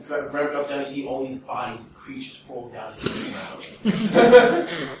as the ramp drops down, you see all these bodies of creatures fall down into the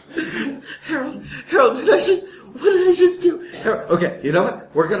ground. Harold, what did I just do? Harold, okay, you know what?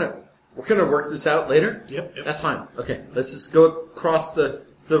 We're gonna work this out later. Yep. That's fine. Okay, let's just go across the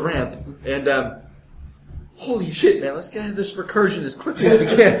ramp and holy shit, man! Let's get out of this recursion as quickly as we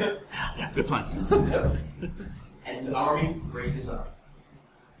can. Yeah, good plan. And the army breaks this up.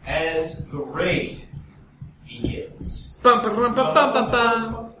 And the raid begins. Bum, ba, bum, ba, bum, bum,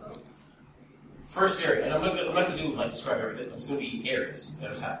 bum. First area, and I'm not going to do like describe everything. It's going to be areas that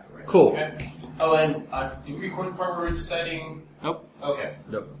is happening. Right? Cool. Okay. Oh, and did we record the part where we're deciding? Nope. Okay.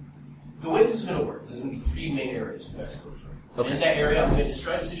 Nope. The way this is going to work, there's going to be 3 main areas you guys go through. Okay. In that area, I'm going to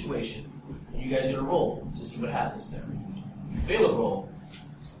describe the situation, and you guys are going to roll to see what happens there. You fail a roll,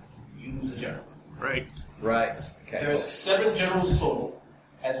 you lose a general. Right. Right. Okay. There's 7 generals total,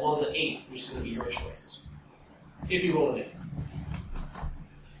 as well as an 8th, which is going to be your choice. If you roll an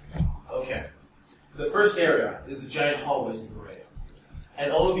 8. Okay. The first area is the giant hallways of the raid.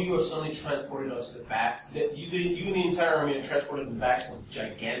 And all of you are suddenly transported onto the backs. You and the entire army are transported on the backs of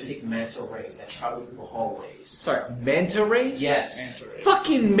gigantic manta rays that travel through the hallways. Sorry, manta rays? Yes.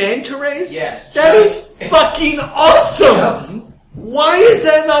 Fucking manta rays? Yes. That is fucking awesome! Why has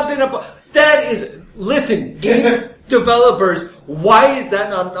that not been that is... Listen, game developers, why is that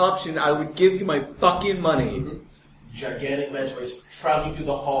not an option? I would give you my fucking money. Gigantic manta rays traveling through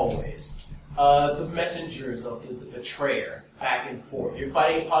the hallways. The messengers of the betrayer, back and forth. You're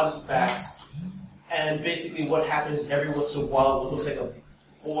fighting upon his backs, and basically what happens is every once in a while, what looks like a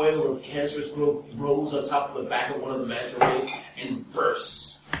boil or cancerous growth grows on top of the back of one of the manta rays and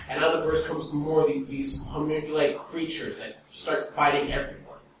bursts. And out of the burst comes more of these homunculate creatures that start fighting everyone.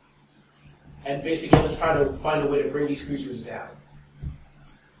 And basically you have to try to find a way to bring these creatures down.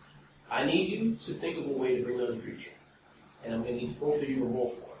 I need you to think of a way to bring down the creature. And I'm going to need both of you to roll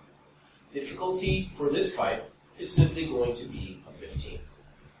for it. Difficulty for this fight is simply going to be a 15.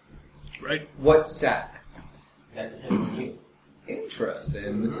 Right. What's that? That depends on you.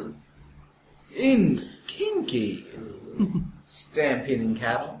 Interesting. In kinky. Stampeding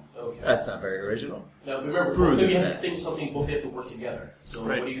cattle. Okay. That's not very original. Now remember, both of you have to think something, both have to work together. So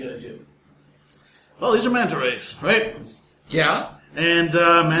Right. what are you going to do? Well, these are manta rays, right? Yeah. And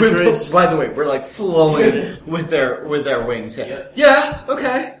manta rays. By the way, we're like flowing with their wings. Yeah. Yeah.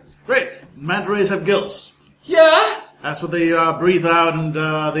 Okay. Great. Manta rays have gills. Yeah. That's what they breathe out, and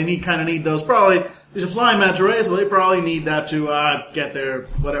they need those. Probably these are flying manta rays, so they probably need that to get their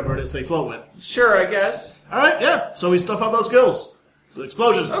whatever it is they float with. Sure, I guess. All right, yeah. So we stuff out those gills with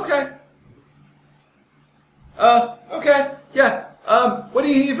explosions. Okay. Okay. Yeah. What do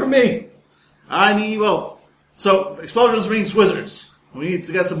you need from me? I need so explosions means wizards. We need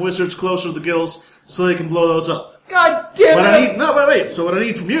to get some wizards closer to the gills so they can blow those up. God damn What it! I need, no, wait. So what I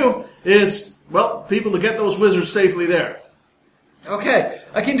need from you is, people to get those wizards safely there. Okay,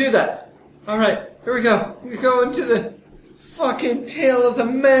 I can do that. Alright, here we go. We go into the fucking tail of the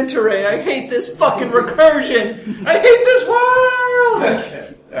manta ray. I hate this fucking recursion. I hate this world!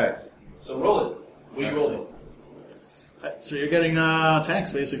 Okay. Alright. So roll it. What are you rolling? So you're getting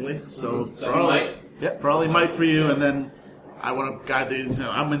tanks, basically. So So probably, might? probably might for you, and then I want to guide the.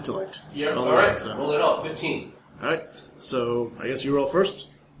 I'm intellect. Yeah, All the alright. way, so. Roll it off. 15. All right. So I guess you roll first.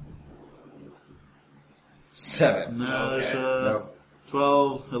 7. No, there's No.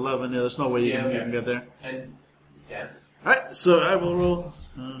 12, 11. Yeah, there's no way you Yeah, okay. can get there. And Dan. All right. So I will roll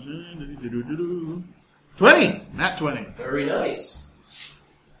 20. Not 20. Very nice.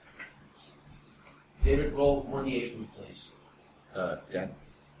 David, roll 1d8 for me, please. 10.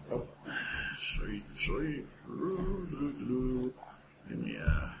 Sweet. Give me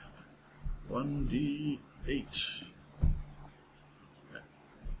 1d8.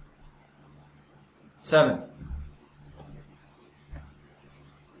 7.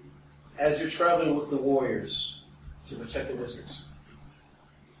 As you're traveling with the warriors to protect the wizards,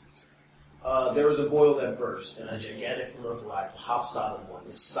 there was a boil that burst, and a gigantic homunculus pops out of one,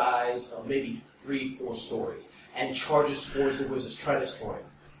 the size of maybe 3-4 stories, and charges towards the wizards, trying to destroy it.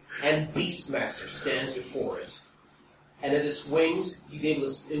 And Beastmaster stands before it. And as it swings, he's able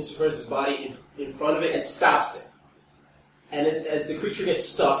to insert his body in front of it and stops it. And as the creature gets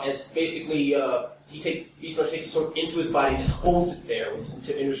stuck, as basically Beastmaster takes his sword into his body and just holds it there with his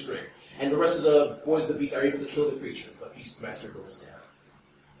inner strength. And the rest of the boys of the beast are able to kill the creature, but Beastmaster goes down.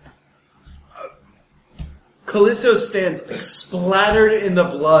 Callisto stands splattered in the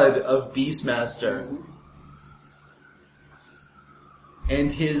blood of Beastmaster.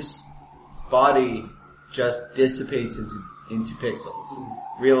 And his body just dissipates into pixels,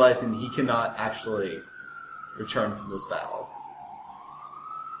 realizing he cannot actually return from this battle.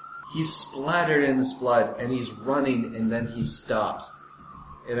 He's splattered in this blood, and he's running, and then he stops.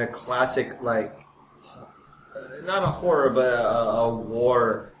 In a classic, not a horror, but a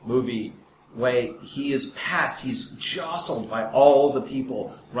war movie way, he's jostled by all the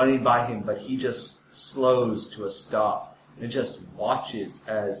people running by him, but he just slows to a stop and just watches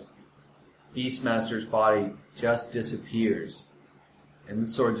as Beastmaster's body just disappears And the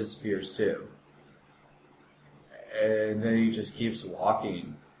sword disappears too. And then he just keeps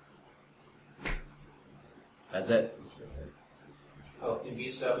walking. That's it. Oh, did we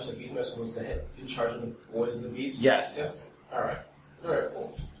establish that Beastmaster was the head in charge of the boys and the beasts? Yes. Yeah. Alright,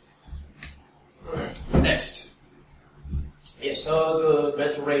 cool. Alright, next. Yes, the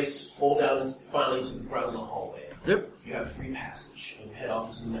mental race fall down finally to the grounds of the hallway. Yep. You have free passage and head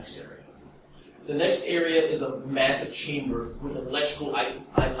off to the next area. The next area is a massive chamber with electrical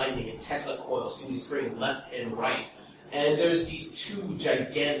lightning and Tesla coils seemingly spraying left and right. And there's these two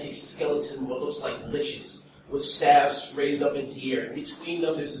gigantic skeleton, what looks like liches, with staves raised up into the air. In between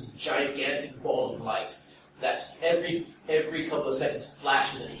them, there's this gigantic ball of light that every couple of seconds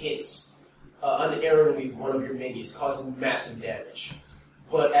flashes and hits unerringly one of your minions, causing massive damage.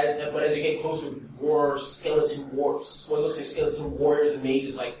 But as you get closer, more skeleton warps, what looks like skeleton warriors and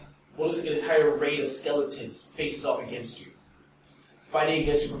mages, like what looks like an entire raid of skeletons faces off against you, fighting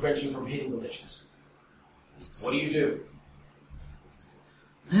against you, prevent you from hitting the liches. What do you do?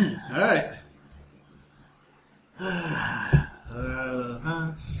 All right.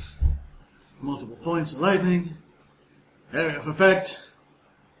 Multiple points of lightning, area of effect,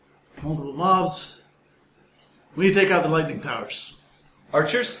 multiple mobs. We need to take out the lightning towers.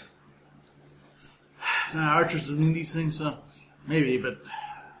 Archers? Now, archers don't mean these things, maybe, but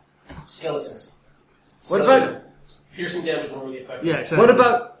Skeletons. What about... Piercing damage won't really affect yeah, you. exactly. What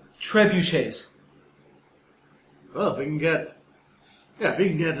about trebuchets? Well, if we can get heavy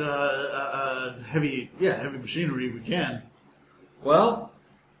machinery, we can. Well,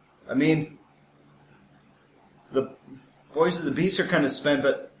 I mean, the boys of the beast are kind of spent,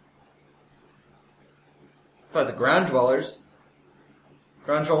 but the ground dwellers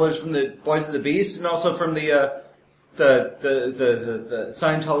from the boys of the beast, and also from the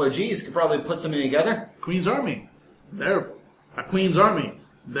Scientologies could probably put something together. Queen's Army. They're a Queen's Army.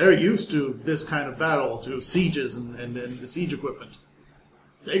 They're used to this kind of battle, to sieges and the siege equipment.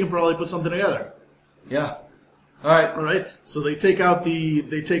 They can probably put something together. Yeah. All right. So they take out the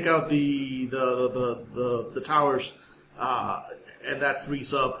towers, and that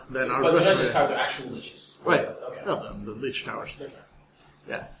frees up. Then our But rest they're of not just it. towers, they're actual liches. Right. Okay. Well, the Lich Towers. Okay.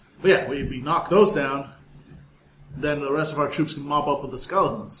 Yeah. But yeah, we knock those down. Then the rest of our troops can mop up with the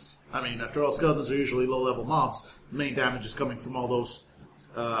skeletons. I mean, after all, skeletons are usually low-level mobs. The main damage is coming from all those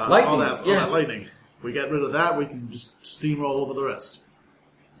Lightning, all that lightning. We get rid of that, we can just steamroll over the rest.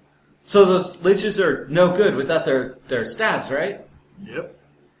 So those liches are no good without their stabs, right? Yep.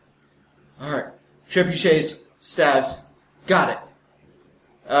 All right. Trebuchets, stabs, got it.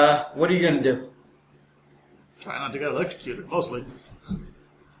 What are you gonna do? Try not to get electrocuted, mostly.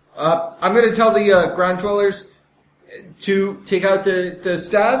 I'm gonna tell the ground dwellers to take out the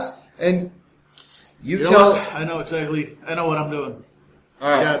stabs, and you tell. What? I know exactly. I know what I'm doing. All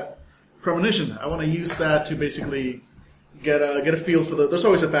right. I got premonition. I want to use that to basically get a feel for the. There's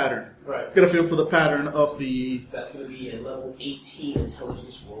always a pattern. Right. Get a feel for the pattern of the. That's going to be a level 18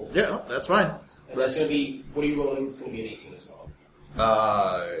 intelligence roll. Yeah, that's fine. And that's going to be, what are you rolling? It's going to be an 18 as well.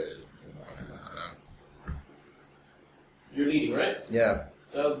 You're leading, right? Yeah.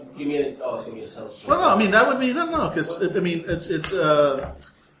 Give me it's going to be an intelligence Well, roll. no, I mean that would be no, because I mean it's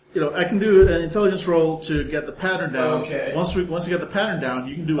I can do an intelligence roll to get the pattern down. Okay. Once you get the pattern down,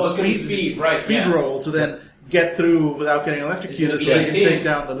 you can do a it's gonna be speed, right, speed yes. roll to then get through without getting electrocuted, It's so gonna you be can 18. take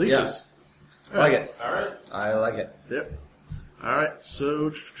down the leeches. I like it. All right. I like it. Yep. All right,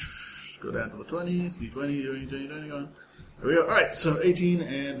 so go down to the 20s, D20, 20, going. There we go. All right, so 18,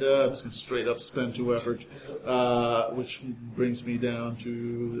 and I'm just going to straight up spend 2 effort, which brings me down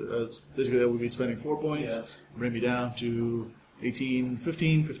to, basically that would be spending 4 points, Yeah. bring me down to 18,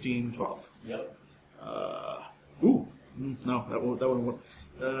 15, 15, 12. Yep. No, that wouldn't work.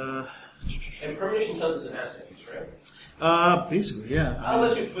 And premonition counts as an asset use, right? Basically, yeah. I'll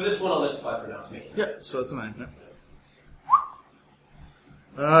let you, for this one, I'll let you 5 for now to make it. Yeah, so that's a 9. Yeah.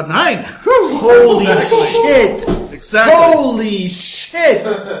 9! Whew, Holy exactly. shit! Exactly. Holy shit!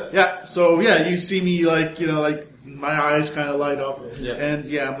 Yeah, so yeah, you see me like my eyes kind of light up, Yeah. and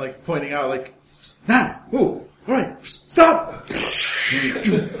yeah, I'm like pointing out like, now, move, all right, stop,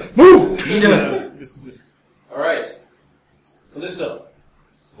 move. Yeah. All right. Callisto,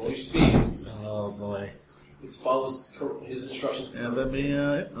 roll your speed. Oh boy. It follows his instructions. And let me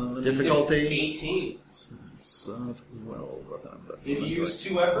Difficulty. 18. It's 12. If you use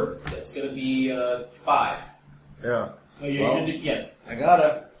 2 effort, that's going to be 5. Yeah. Oh, you're Well. gonna do, yeah. I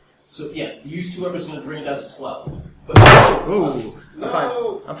gotta. So yeah, use 2 effort is going to bring it down to 12. But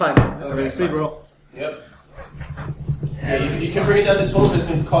Oh, I'm fine. Everything's speed fine. roll. Yep. Yeah, you can bring it down to 12, but it's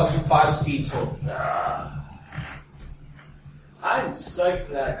going to cost you 5 speed total. I'm psyched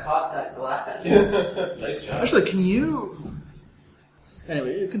that I caught that glass. Nice job. Actually, can you...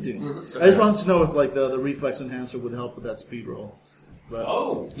 Anyway, continue. Mm-hmm. I just wanted to know if like the reflex enhancer would help with that speed roll. But,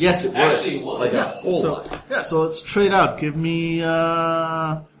 Oh. Yes, it would. Actually, it would. Like Yeah. a whole so, lot. yeah, so let's trade out. Give me...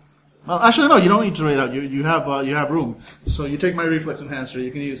 Well, actually, no, you don't need to trade out. You have room. So you take my reflex enhancer.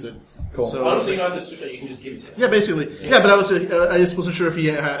 You can use it. Cool. So, Honestly, you don't have to switch out. You can just give it to him. yeah, basically. Yeah, but I just wasn't sure if he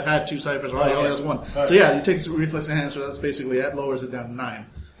had 2 ciphers or he only has 1. Right. So yeah, you take the reflex enhancer. That's basically it. Lowers it down to 9.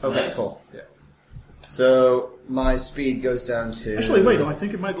 Okay, Nice. cool. Yeah. So my speed goes down to... Actually, wait. No, I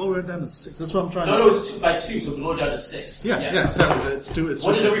think it might lower it down to 6. That's what I'm trying to... No, it's 2 by 2, so below down to 6. Yeah, Yes. yeah, exactly. It's 2. It's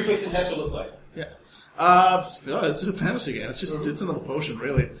What does a reflex enhancer look like? Yeah. It's a fantasy game. It's just it's another potion,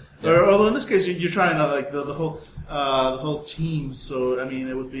 really. Although in this case, you're trying to like the whole team. So I mean,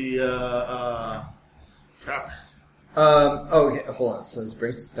 it would be crap. Okay, hold on. So this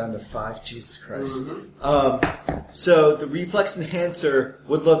brings it down to 5. Jesus Christ. So the reflex enhancer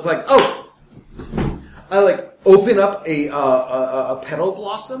would look like... I like open up a petal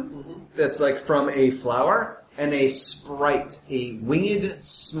blossom that's like from a flower, and a sprite, a winged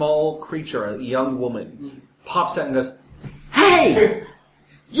small creature, a young woman, pops out and goes, "Hey!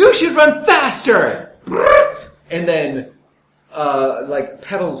 You should run faster!" And then like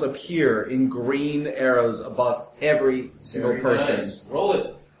petals appear in green arrows above every single Very person. nice. Roll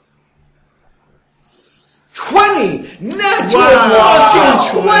it. 20! Natural Wow.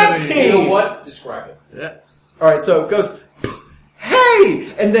 fucking 20! You know what? Describe it. Yeah. Alright, so it goes,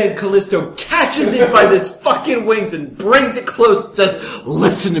 "Hey!" And then Callisto catches it by its fucking wings and brings it close and says,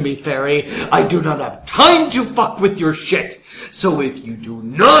 "Listen to me, fairy. I do not have time to fuck with your shit. So if you do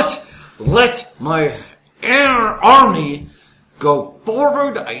not let my army go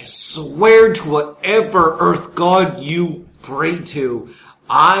forward, I swear to whatever earth god you pray to,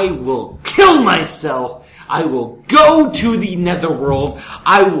 I will kill myself. I will go to the netherworld.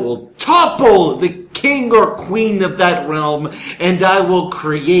 I will topple the king or queen of that realm, and I will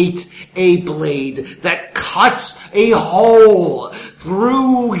create a blade that cuts a hole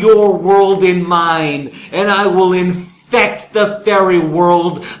through your world and mine, and I will infect the fairy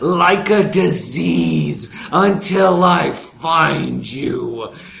world like a disease until I find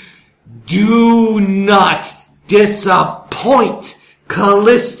you. Do not disappoint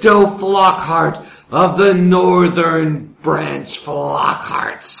Callisto Flockhart of the Northern Branch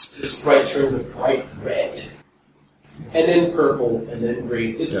Flockharts." The sprite turns a bright red. And then purple, and then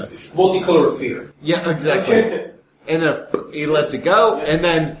green. It's multicolor fear. Yeah, exactly. And then he lets it go, and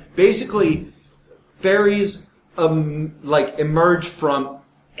then basically fairies like emerge from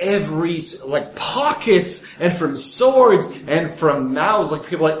every like pockets and from swords and from mouths, like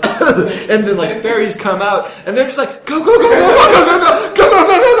people like and then like fairies come out and they're just like go go go go go go go go go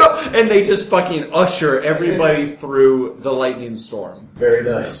go go go, and they just fucking usher everybody through the lightning storm. Very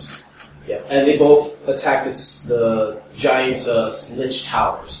nice. Yeah, and they both attack the giant lich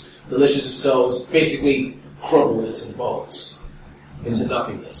towers. The liches themselves basically crumble into bones, into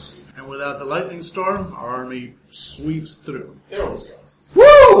nothingness. And without the lightning storm, our army sweeps through. They're only skeletons.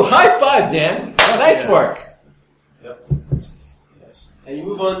 Woo! High five, Dan. Oh, nice work. Yep. Yes. And you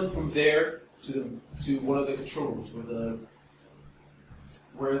move on from there to one of the control rooms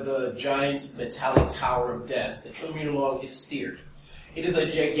where the giant metallic tower of death, the kilometer long, is steered. It is a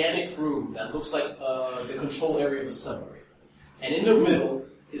gigantic room that looks like the control area of a submarine. And in the middle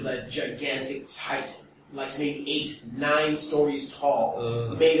is a gigantic titan, like maybe 8, 9 stories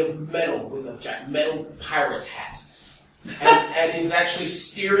tall, made of metal with a metal pirate's hat. And is actually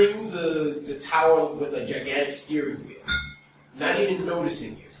steering the tower with a gigantic steering wheel. Not even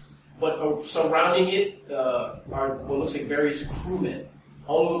noticing you. But surrounding it are what looks like various crewmen.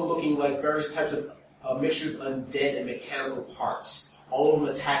 All of them looking like various types of mixtures of undead and mechanical parts. All of them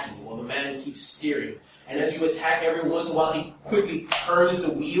attacking you while the man keeps steering. And as you attack, every once in a while he quickly turns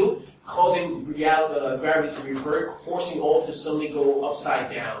the wheel, causing gravity to revert, forcing all to suddenly go upside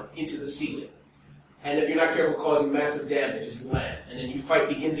down into the ceiling. And if you're not careful, causing massive damage as you land. And then your fight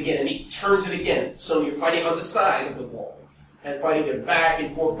begins again, and he turns it again. So you're fighting on the side of the wall. And fighting it back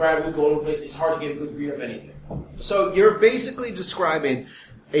and forth, gravity going over the place. It's hard to get a good read of anything. So you're basically describing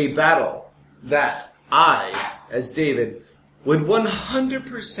a battle that I, as David, would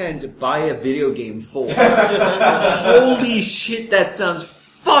 100% buy a video game for. Holy shit, that sounds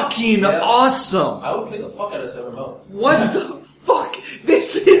fucking awesome. I would play the fuck out of this MMO. What the fuck?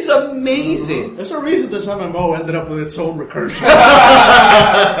 This is amazing. There's a reason this MMO ended up with its own recursion.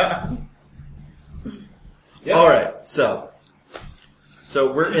 Yep. Alright, so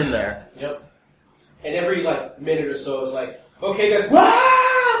we're in there. Yep. And every minute or so, it's like, okay, guys,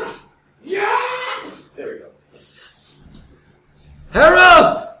 wah! Yeah! There we go.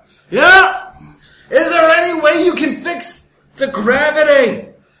 Harold! Yeah? Is there any way you can fix the gravity?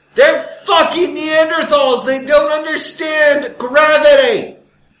 They're fucking Neanderthals. They don't understand gravity.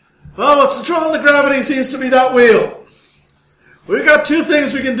 Well, what's controlling the gravity seems to be that wheel. We've got two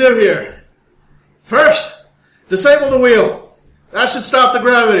things we can do here. First, disable the wheel. That should stop the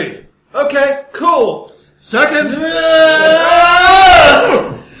gravity. Okay, cool. Second,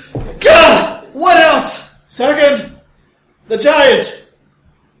 God! What else? second, the giant.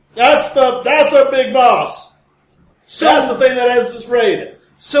 That's our big boss. That's the thing that ends this raid.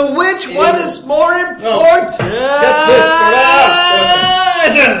 So which one is more important? That's this for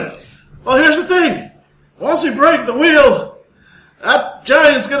now. Well, here's the thing. Once we break the wheel, that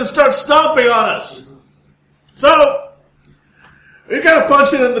giant's going to start stomping on us. So, we've got to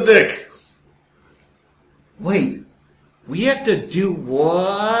punch it in the dick. Wait, we have to do what?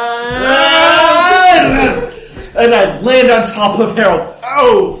 And I land on top of Harold.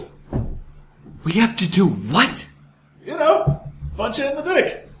 Oh! We have to do what? You know, punch it in the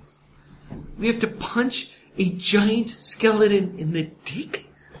dick. We have to punch a giant skeleton in the dick?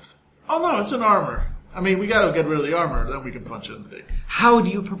 Oh no, it's an armor. I mean, we got to get rid of the armor, then we can punch it in the dick. How do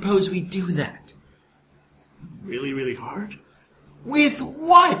you propose we do that? Really, really hard? With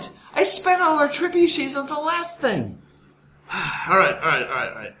what? I spent all our trebuchets on the last thing. All right.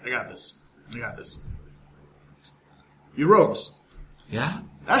 I got this. You rogues. Yeah?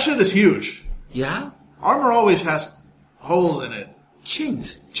 That shit is huge. Yeah? Armor always has holes in it.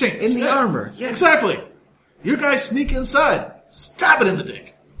 Chinks. Chinks. In the Yeah. armor. Yeah. Exactly. You guys sneak inside. Stab it in the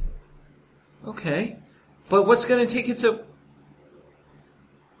dick. Okay. But what's going to take it so...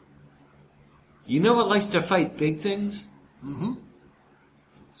 You know what likes to fight big things? Mm-hmm.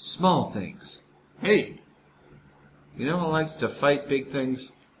 Small things. Hey. You know what likes to fight big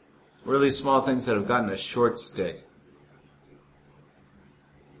things? Really small things that have gotten a short stick.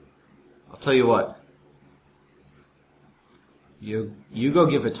 I'll tell you what. You go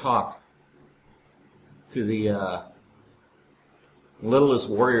give a talk to the littlest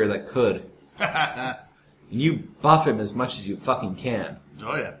warrior that could. You buff him as much as you fucking can.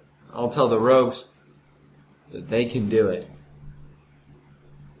 Oh yeah. I'll tell the rogues that they can do it.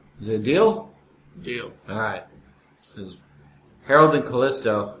 Is it a deal? Deal. Alright. Because Harold and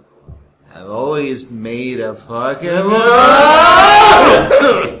Callisto have always made a fucking...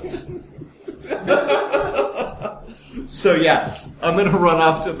 So yeah, I'm gonna run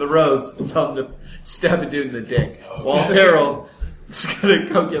off to the roads and tell them to stab a dude in the dick. Okay. While Harold is gonna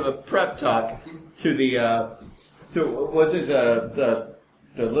go give a prep talk to the, was it the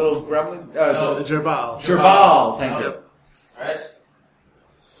little gremlin? The Jabal. Jabal, thank you. Alright.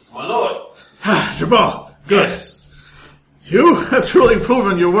 My lord. Jabal, good. Yes. You have truly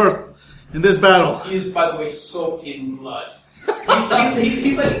proven your worth in this battle. He is, by the way, soaked in blood.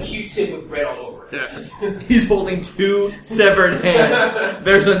 He's like a Q-tip with red all over it. Yeah. He's holding two severed hands.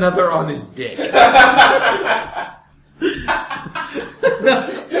 There's another on his dick.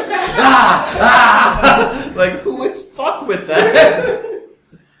 Like, who would fuck with that?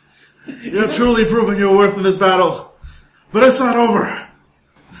 You have truly proven your worth in this battle. But it's not over.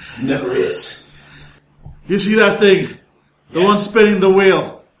 Never is. You see that thing? The Yes. one spinning the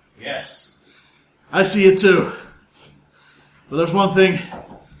wheel. Yes. I see it too. But there's one thing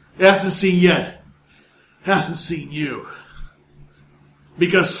it hasn't seen yet. It hasn't seen you.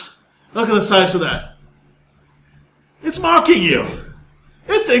 Because, look at the size of that. It's mocking you.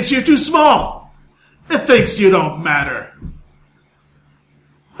 It thinks you're too small. It thinks you don't matter.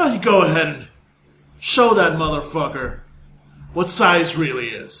 Why don't you go ahead and show that motherfucker what size really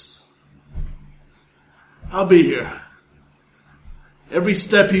is. I'll be here. Every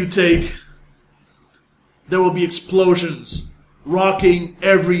step you take, there will be explosions rocking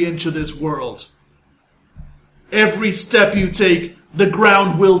every inch of this world. Every step you take, the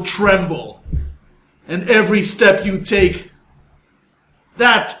ground will tremble. And every step you take,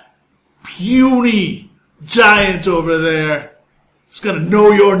 that puny giant over there is going to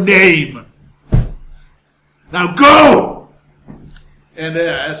know your name. Now go! And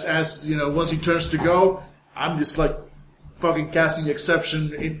as you know, once he turns to go, I'm just like fucking casting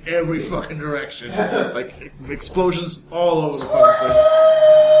exception in every fucking direction. Like explosions all over the fucking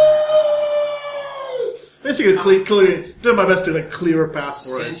place. Basically, doing my best to like clear a path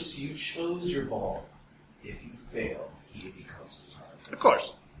for it. Since you chose your ball, if you fail, he becomes the target. Of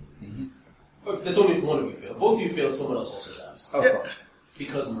course. There's only if one of you fail. Both of you fail, someone else also dies. Of Yeah. course.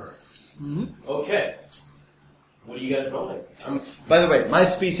 Because murder. Okay. What are you guys rolling? By the way, my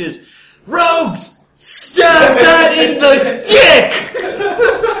speech is, rogues! Stab that in the dick!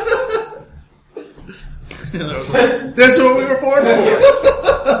 This is what we were born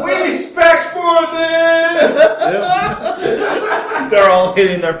for. We spec for this! They're all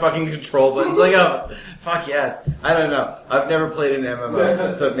hitting their fucking control buttons. Like, oh, fuck yes. I don't know. I've never played an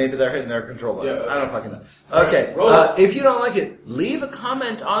MMO, so maybe they're hitting their control buttons. Yeah. I don't fucking know. Okay, roll it. if you don't like it, leave a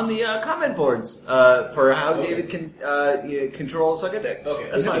comment on the comment boards for how David can control suck a dick. Okay,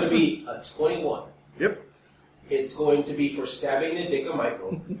 That's it's fine. going to be a 21. Yep. It's going to be for stabbing the dick of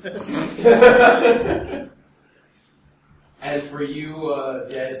Michael. And for you,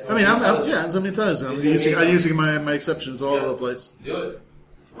 Des, I mean, I'm using using my exceptions all over the place. Do it.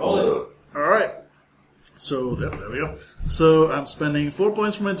 Roll it. All right. So there we go. So I'm spending 4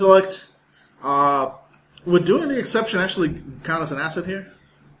 points from intellect. Would doing the exception actually count as an asset here?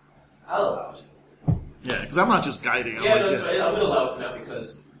 I'll allow it. Yeah, because I'm not just guiding. I'm Yeah, like, no, that's right. I'm going to allow it for now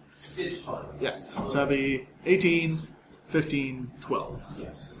because it's fun. Yeah. So that'd be 18, 15, 12.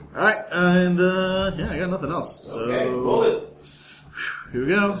 Yes. All right, and I got nothing else. So Okay, roll it. here we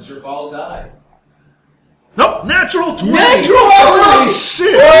go. Does your ball die? Nope, natural 20. Natural Holy 20!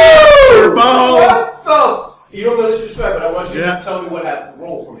 shit! Woo! Your ball. What the? You don't know disrespect, but I want you Yeah. to tell me what happened.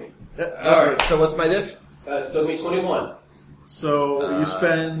 Roll for me. Alright, so what's my diff? It's still me 21. So you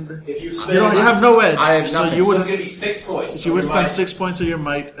spend. If you spend, You have no edge. I have so nothing. you so would it's going to be 6 points. you would So spend my 6 points of your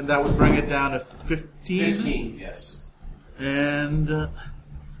might, and that would bring it down to 15. 15. Yes. And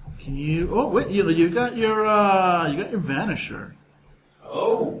can you? Oh wait, you got your Vanisher.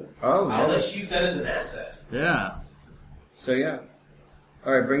 Oh. Oh, I'll yeah. let you use that as an asset. Yeah. So yeah.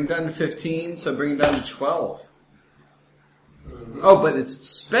 Alright, bring it down to 15, so bring it down to 12. Oh, but it's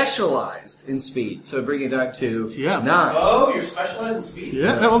specialized in speed, so bring it down to 9. Oh, you're specialized in speed?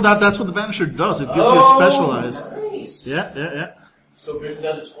 Yeah. Well, that's what the Vanisher does. It gives you specialized. Nice. Yeah. So it brings it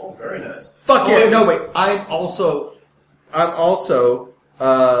down to 12. Very nice. Fuck Oh, yeah! wait. No, wait. I'm also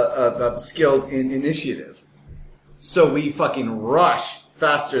skilled in initiative, so we fucking rush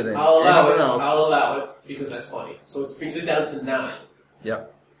faster than I'll allow anyone it. else. I'll allow it because that's funny. So it brings it down to 9.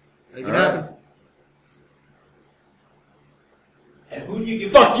 Yep. Make All it right. happen. And who do you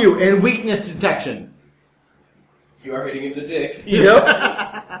give Fuck that? you and weakness detection. You are hitting him in the dick.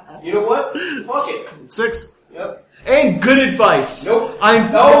 Yep. You know what? Fuck it. 6. Yep. And good advice. Nope. I'm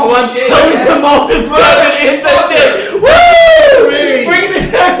shit, telling yes. them all to 7 in the dick. Woo! Bringing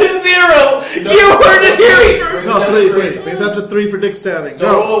it down to 0. No, You heard it here. Brings it No, down to 3. 3. Brings up to 3 for dick stabbing.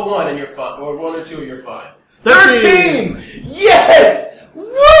 So Go. roll a 1 and you're fine. Or 1 or 2 and you're fine. 13! Yes! Woo!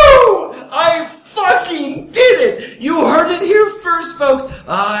 I fucking did it! You heard it here first, folks.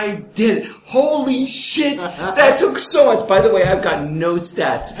 I did it. Holy shit. That took so much. By the way, I've got no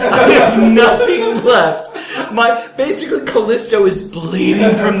stats. I have nothing left. Basically, Callisto is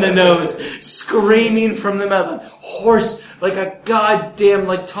bleeding from the nose, screaming from the mouth, hoarse, like a goddamn,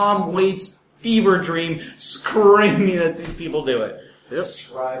 like Tom Waits fever dream, screaming as these people do it.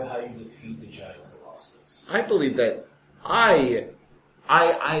 Describe how you defeat the giant colossus. I believe that I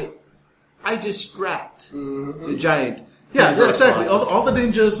distract the giant. Yeah, Colossus. exactly. All the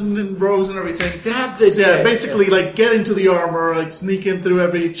ninjas and rogues and everything. Stab the dick. basically like get into the armor, like sneak in through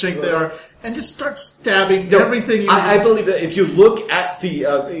every chink there, and just start stabbing everything. I believe that if you look at the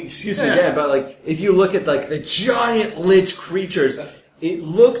excuse me Yeah. again, but like if you look at like the giant lich creatures, it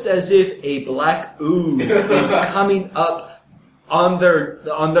looks as if a black ooze is coming up on their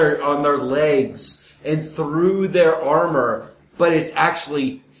legs and through their armor, but it's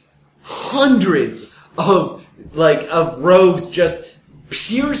actually hundreds of rogues just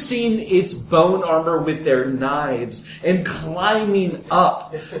piercing its bone armor with their knives and climbing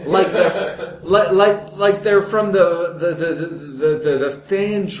up like they're from the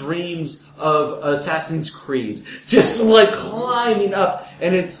fan dreams of Assassin's Creed, just like climbing up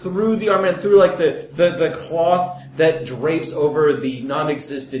and it through the armor and through like the cloth that drapes over the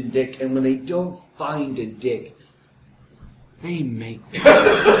non-existent dick, and when they don't find a dick, they make one.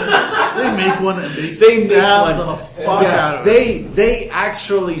 They make one and they They make stab one. the fuck out of it. They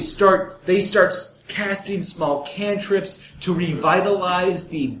actually start casting small cantrips to revitalize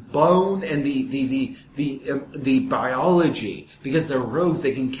the bone and the biology, because they're rogues.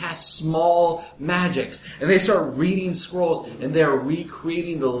 They can cast small magics, and they start reading scrolls, and they're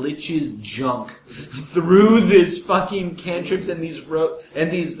recreating the lich's junk through this fucking cantrips and these rotes and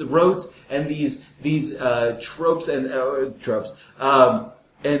these tropes and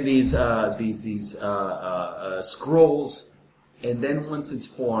these scrolls, and then once it's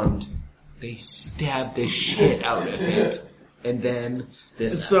formed, they stab the shit out of it, and then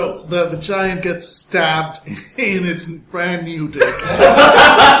this. So the giant gets stabbed in its brand new dick.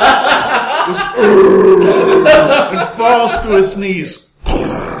 And falls to its knees.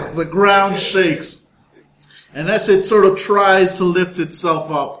 The ground shakes. And as it sort of tries to lift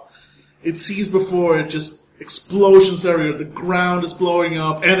itself up, it sees before it just explosions everywhere. The ground is blowing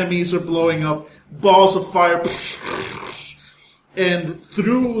up, enemies are blowing up, balls of fire. And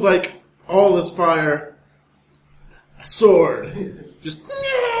through, like, all this fire, a sword. Just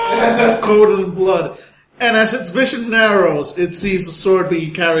coated in blood. And as its vision narrows, it sees the sword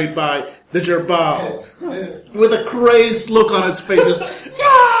being carried by the Jerbal. With a crazed look on its face. Just,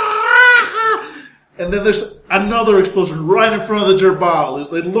 and then there's another explosion right in front of the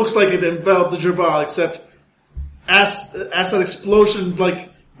Jerbal. It looks like it enveloped the Jerbal, except as that explosion, like,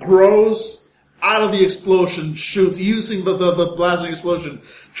 grows, out of the explosion shoots, using the blasting explosion,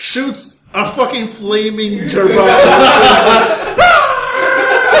 shoots a fucking flaming Jerbal.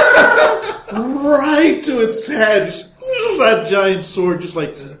 Right to its head. That giant sword just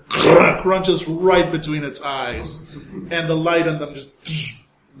like crunches right between its eyes. And the light on them just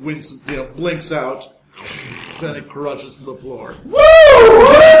blinks out. Then it crushes to the floor. Woo!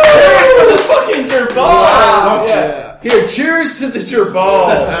 The fucking Jerbal! Wow. Yeah. Here, cheers to the Jerbal.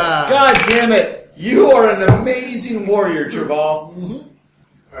 God damn it. You are an amazing warrior, Jerbal. Mm-hmm.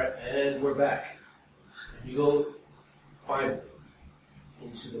 Alright, and we're back. You go finally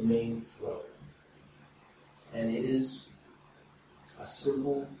into the main throne. And it is a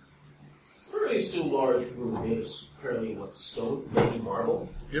simple, fairly still large room made of apparently stone, maybe marble.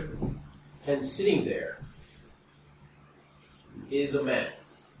 Yep. And sitting there is a man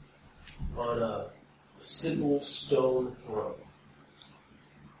on a simple stone throne.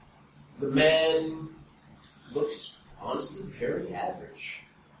 The man looks honestly very average.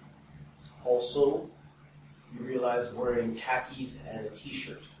 Also, you realize wearing khakis and a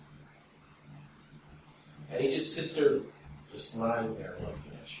t-shirt. And he just sits there, just lying there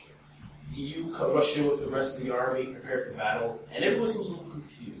looking at you. You rush in with the rest of the army, prepare for battle, and everyone seems a little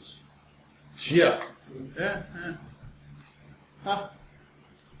confused. Yeah. Yeah. Huh.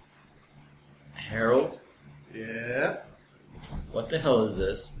 Harold, Yeah. what the hell is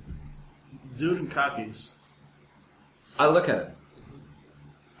this? Dude in khakis. I look at him.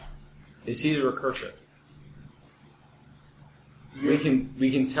 Is he the recursion? We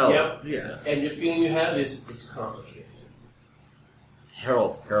can tell. Yep. Yeah. And the feeling you have is it's complicated.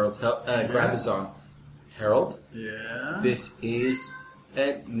 Harold, grab his arm. Harold, Yeah. this is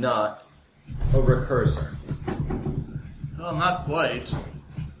not a recursor. Well, not quite.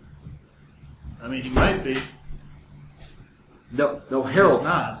 I mean, he might be. No, He's Harold.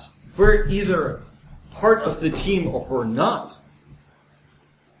 not. We're either part of the team or we're not.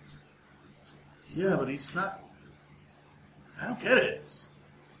 Yeah, but he's not. I don't get it.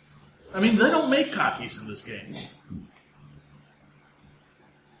 I mean, they don't make khakis in this game.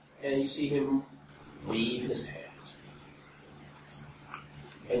 And you see him wave his hand.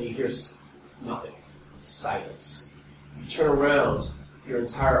 And you hear nothing. Silence. You turn around, your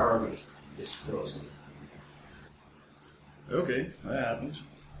entire army is frozen. Okay, that happened.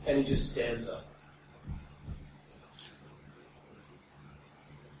 And he just stands up.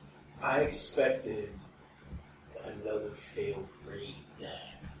 I expected another failed raid,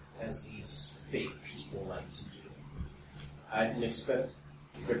 as these fake people like to do. I didn't expect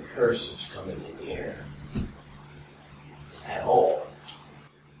the cursors coming in here. At all.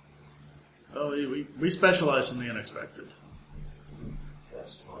 Oh, we specialize in the unexpected.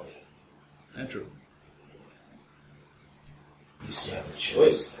 That's funny. And true. You still have the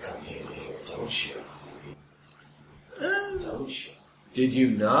choice to come in here, don't you? Don't you? Did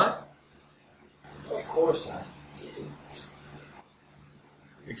you not? Of course I didn't.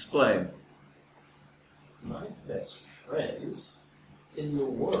 Explain. My best friends in the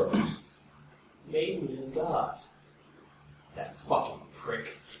world made me a god. That fucking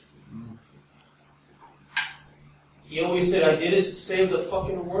prick. He always said I did it to save the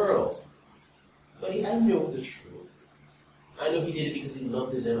fucking world. But I know the truth. I know he did it because he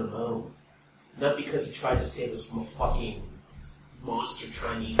loved his MMO. Not because he tried to save us from a fucking monster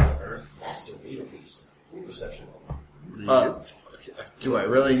trying to eat the earth. That's the real reason. Real perception. Do I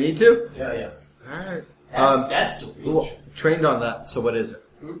really need to? Yeah. Alright. That's the real truth. Trained on that, so what is it?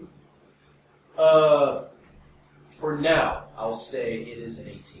 For now, I'll say it is an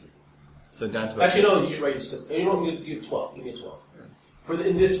 18. So down to Actually, no, you're right. You know what? Give 12. Give me a 12.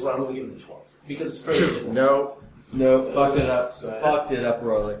 In this round, I'm going to give him a 12 because it's fairly simple. No, fucked it up. Go ahead. Fucked it up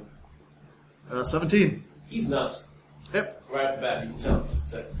royally. 17. He's nuts. Yep. Right off the bat, you can tell.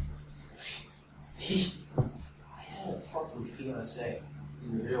 It's like, I had a fucking fiance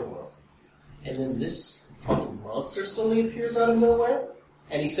in the real world, and then this fucking monster suddenly appears out of nowhere,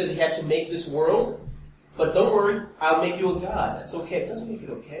 and he says he had to make this world, But don't worry, I'll make you a god. That's okay. It doesn't make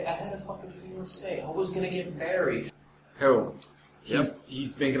it okay. I had a fucking fiancé. I was gonna get married. Harold,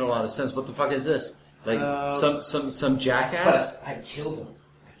 he's making a lot of sense. What the fuck is this? Like some jackass? But I killed him.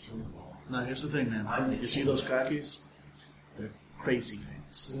 I killed them all. Now, here's the thing, man. You see those khakis? They're crazy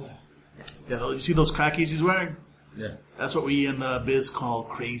pants. Yeah, you see those khakis he's wearing? Yeah. That's what we in the biz call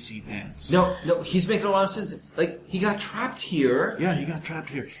crazy pants. No, he's making a lot of sense. Like, he got trapped here. Yeah, he got trapped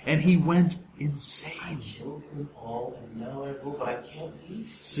here. And he went insane. I killed them all, and now I go, but I can't leave.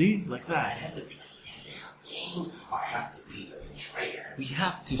 See? Like I that. have to be the king. I have to be the betrayer. We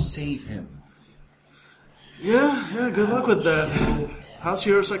have to save him. Yeah, good luck with that. How's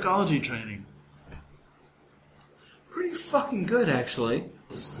your psychology training? Pretty fucking good, actually.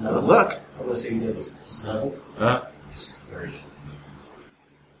 This Good level, luck. I'm gonna say this level is 30.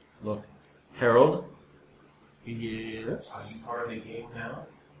 Look, Harold, Are Yes. you part of the game now?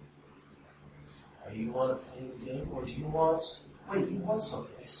 Are you want to play the game, or do you want? Wait, you want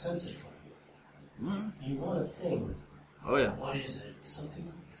something? I sense it from you. You want a thing. Oh, yeah. What is it?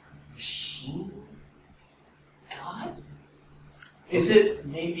 Something from a machine? God? Is it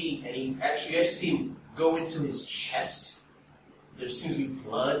maybe? And you actually see him go into his chest. There seems to be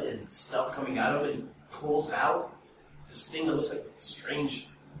blood and stuff coming out of it. He pulls out this thing that looks like a strange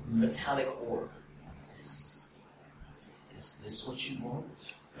metallic orb. Is this what you want?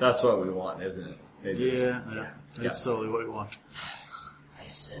 that's what we want, isn't it? Yeah. That's totally what we want. I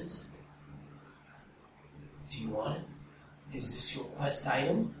sense it. Do you want it? Is this your quest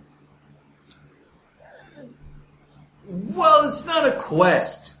item? Well, it's not a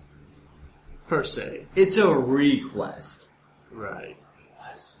quest. Per se. It's a request. Right.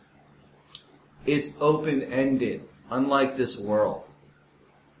 Yes. It's open-ended, unlike this world.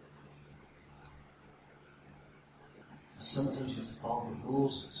 Sometimes you have to follow the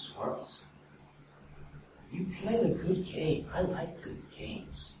rules of this world. You play the good game. I like good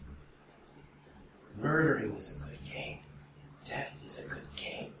games. Murdering is a good game. Death is a good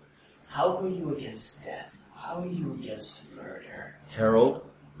game. How are you against death? How are you against murder? Harold,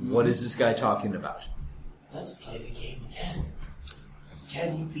 what is this guy talking about? Let's play the game again.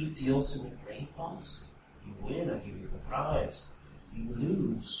 Can you beat the ultimate raid boss? You win, I give you the prize. You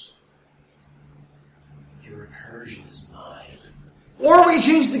lose. Your recursion is mine. Or we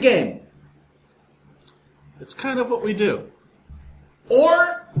change the game. It's kind of what we do.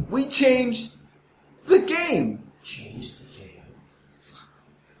 Or we change the game. Change the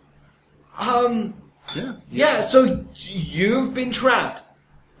game. Yeah. Yeah, so you've been trapped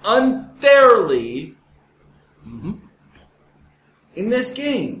unfairly in this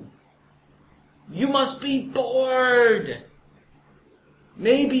game. You must be bored.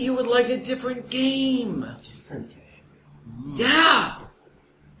 Maybe you would like a different game. Different game. Yeah.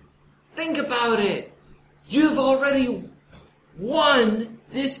 Think about it. You've already won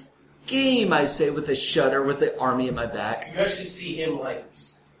this game, I say with a shudder, with the army at my back. You actually see him like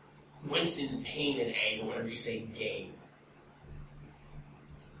just wince in pain and anger whenever you say game.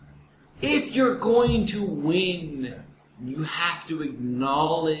 If you're going to win, you have to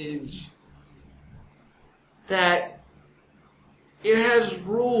acknowledge that it has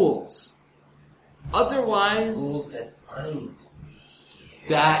rules. Otherwise, Rules that bind me.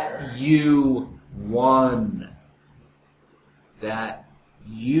 that you won. That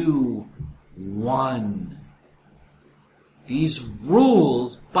you won. These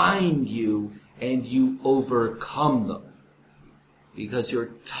rules bind you and you overcome them. Because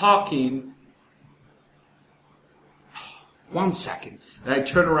you're talking... 1 second. And I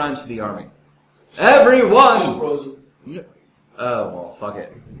turn around to the army. Everyone! Frozen. Oh, well, fuck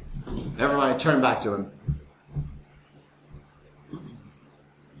it. Never mind, turn back to him.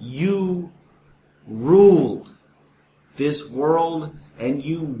 You ruled this world and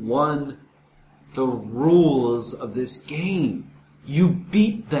you won the rules of this game. You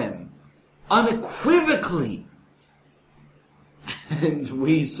beat them unequivocally. And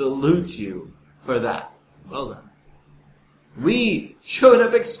we salute you for that. Well done. We showed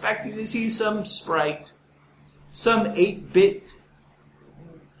up expecting to see some sprite, some 8-bit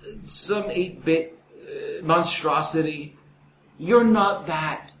monstrosity. You're not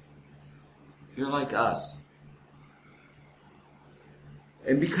that. You're like us.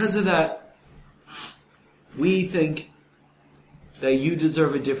 And because of that, we think that you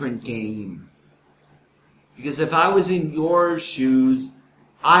deserve a different game. Because if I was in your shoes,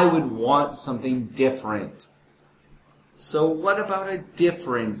 I would want something different. So what about a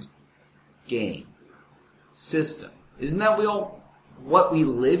different game system? Isn't that what we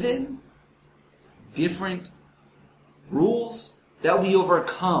live in? Different rules that we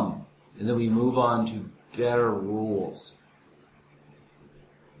overcome, and then we move on to better rules.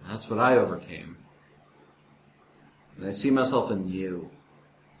 That's what I overcame. And I see myself in you.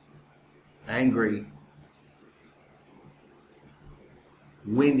 Angry.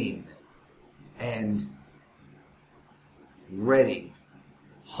 Winning. And ready.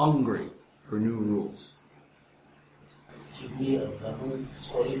 Hungry for new rules. Give me a level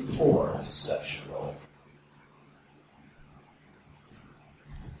 24 deception roll.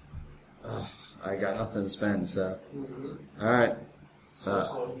 I got nothing to spend, so. Alright. So it's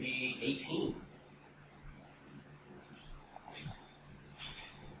going to be 18.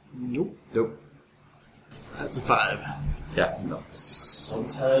 Nope. Nope. That's a 5. Yeah, no.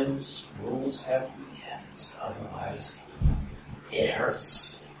 Sometimes rules have to be kept, otherwise it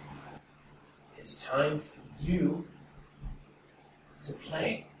hurts. It's time for you to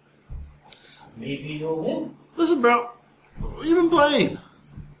play. Maybe you'll win. Listen, bro. We've been playing.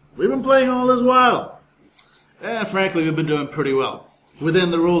 We've been playing all this while. And frankly, we've been doing pretty well.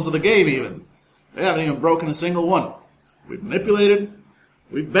 Within the rules of the game, even. We haven't even broken a single one. We've manipulated.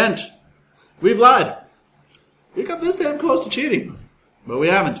 We've bent. We've lied. We got this damn close to cheating. But we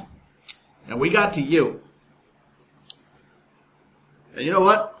haven't. And we got to you. And you know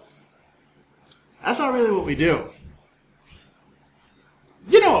what? That's not really what we do.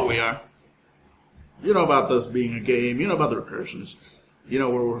 You know what we are. You know about this being a game. You know about the recursions. You know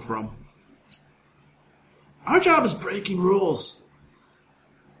where we're from. Our job is breaking rules.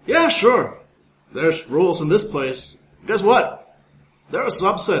 Yeah, sure. There's rules in this place. Guess what? They're a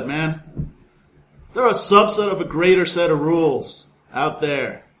subset, man. They're a subset of a greater set of rules out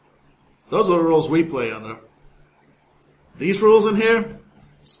there. Those are the rules we play under. These rules in here,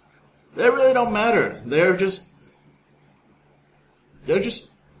 they really don't matter. They're just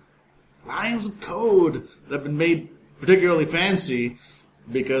lines of code that have been made particularly fancy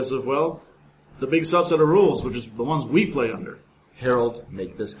because of, well, the big subset of rules, which is the ones we play under. Harold,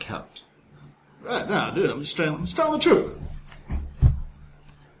 make this count. Right, no, dude, I'm just telling the truth.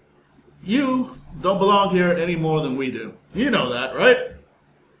 You don't belong here any more than we do. You know that, right?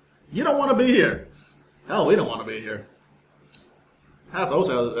 You don't want to be here. Hell, we don't want to be here. Half those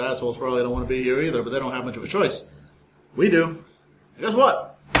assholes probably don't want to be here either, but they don't have much of a choice. We do. Guess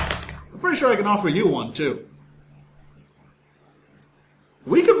what? I'm pretty sure I can offer you one, too.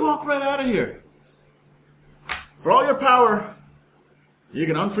 We could walk right out of here. For all your power, you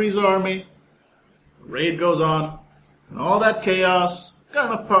can unfreeze the army, raid goes on, and all that chaos,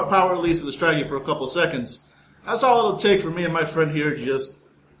 got enough power at least to distract you for a couple of seconds. That's all it'll take for me and my friend here to just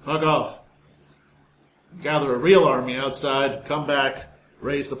fuck off. Gather a real army outside, come back,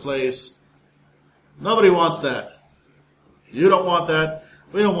 raise the place. Nobody wants that. You don't want that.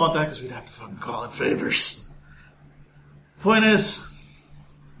 We don't want that because we'd have to fucking call in favors. Point is,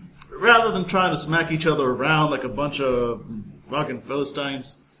 rather than trying to smack each other around like a bunch of fucking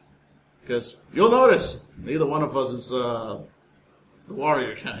Philistines, because you'll notice, neither one of us is the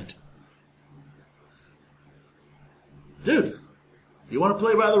warrior kind. Dude, you want to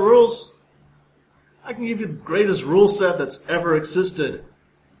play by the rules? I can give you the greatest rule set that's ever existed.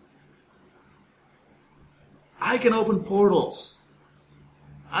 I can open portals.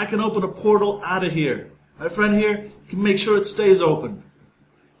 I can open a portal out of here. My friend here can make sure it stays open.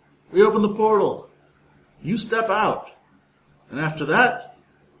 We open the portal. You step out. And after that,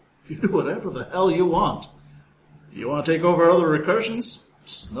 you do whatever the hell you want. You want to take over other recursions?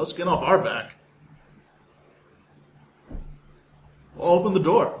 No skin off our back. We'll open the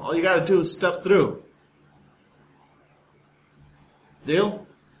door. All you gotta do is step through. Deal?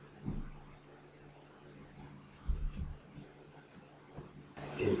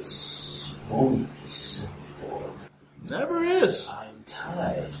 It's won't be simple. Never is. I'm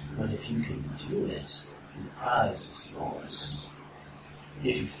tired, but if you can do it, the prize is yours.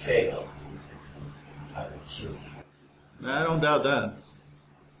 If you fail, I will kill you. I don't doubt that.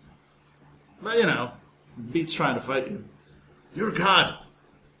 But, you know, beats trying to fight you. You're God.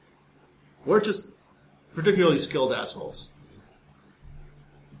 We're just particularly skilled assholes.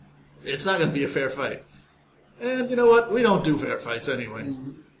 It's not going to be a fair fight. And you know what? We don't do fair fights anyway.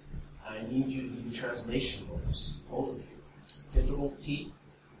 I need you to give me translation rolls, both of you. Difficulty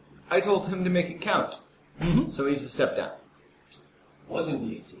I told him to make it count. So he's a step down. was going to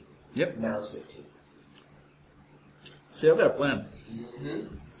be 18. Yep. Now it's 15. See, I've got a plan.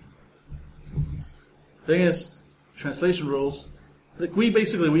 Thing is, translation rules. Like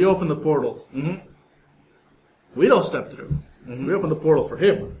we open the portal. We don't step through. We open the portal for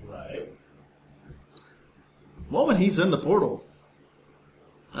him. Right. The moment he's in the portal,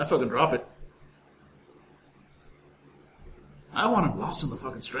 I fucking drop it. I want him lost in the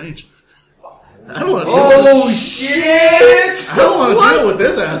fucking strange. I don't want to. Oh shit! I don't want to deal with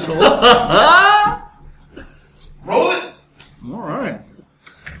this asshole. Roll it. All right.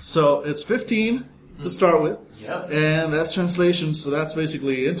 So it's 15 to start with. Yep. And that's translation, so that's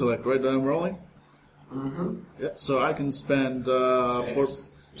basically intellect, right? That I'm rolling? Mm-hmm. Yeah, so I can spend 4. Six.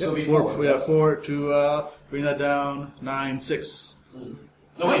 Yeah, So it'll be 4, four. yeah, 4 to bring that down. 9, 6.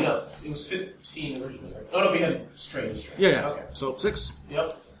 No, wait, no. It was 15 originally, right? Oh, no, we had straight. Yeah. Okay. So 6.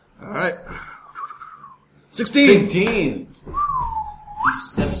 Yep. All right. 16. 16. He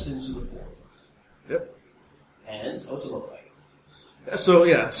steps into the portal. Yep. And what's it look like? So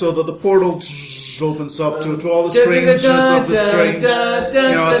yeah, so the portal opens up to all the strangeness of the strange.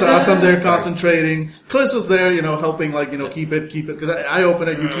 As I'm there concentrating. Cliss was there, helping, keep it, because I open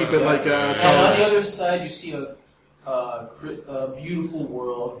it, you keep it like. And on the other side, you see a beautiful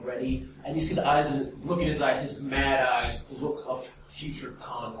world ready, and you see the eyes, look in his eyes, his mad eyes, look of future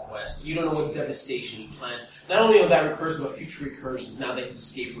conquest. You don't know what devastation he plans. Not only of that recursion, but future recursions. Now that he's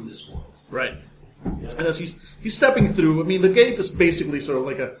escaped from this world. Right. And as he's stepping through, the gate is basically sort of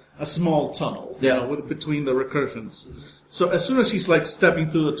like a small tunnel, between the recursions. So as soon as he's like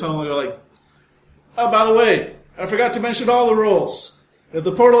stepping through the tunnel, you're like, oh, by the way, I forgot to mention all the rules. If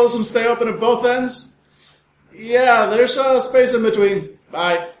the portal doesn't stay open at both ends, yeah, there's a space in between.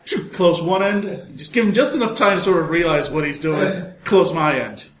 I close one end, just give him just enough time to sort of realize what he's doing. Close my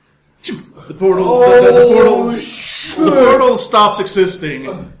end. The portal, the portal stops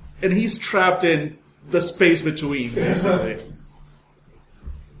existing. And he's trapped in the space between, basically.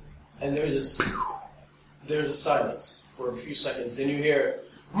 And there's a silence for a few seconds. Then you hear,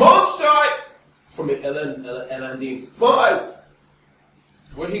 Monster! From Elandine. Boy!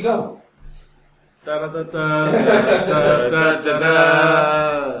 Where'd he go?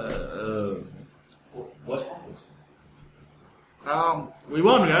 What happened? We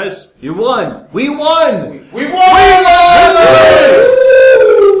won, guys. You won. We won. We won!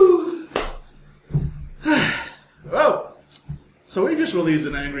 Well, so we just released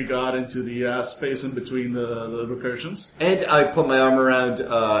an angry god into the space in between the recursions. And I put my arm around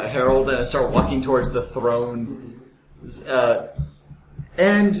Harold and I start walking towards the throne.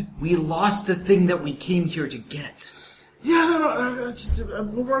 And we lost the thing that we came here to get. Yeah, no,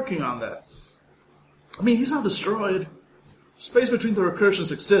 we're working on that. He's not destroyed. Space between the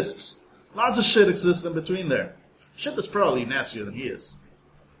recursions exists. Lots of shit exists in between there. Shit that's probably nastier than he is.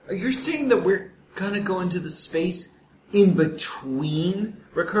 You're saying that we're gonna go into the space in between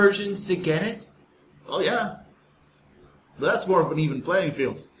recursions to get it? Oh, yeah. But that's more of an even playing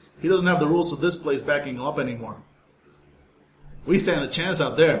field. He doesn't have the rules of this place backing him up anymore. We stand a chance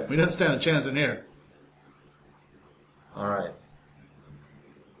out there. We don't stand a chance in here. Alright.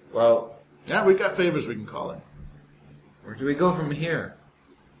 Well, Yeah, we got favors we can call in. where do we go from here?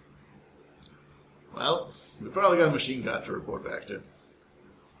 Well, we probably got a machine god to report back to.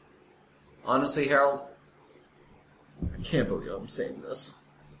 Honestly, Harold, I can't believe I'm saying this.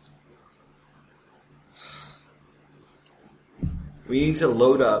 We need to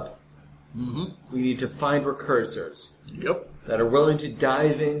load up. Mm-hmm. We need to find recursors Yep. that are willing to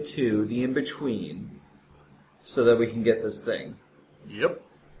dive into the in-between so that we can get this thing. Yep.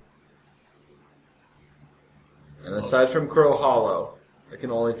 And aside from Crow Hollow, I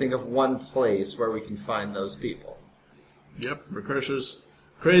can only think of one place where we can find those people. Yep. Recursors,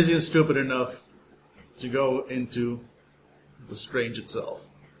 crazy and stupid enough to go into the strange itself.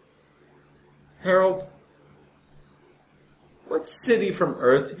 Harold, what city from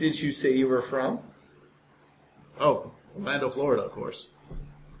Earth did you say you were from? Oh, Orlando, Florida, of course.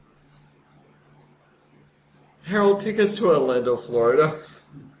 Harold, take us to Orlando, Florida.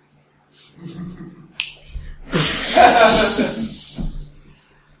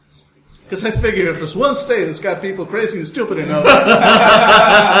 Because I figure if there's one state that's got people crazy and stupid enough.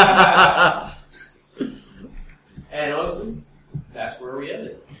 And honestly, that's where we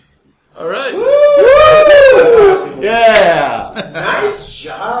ended. All right. Woo! Yeah. Nice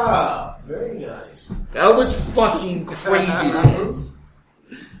job. Very nice. That was fucking crazy.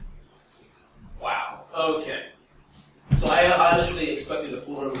 Wow. Okay. So I honestly expected a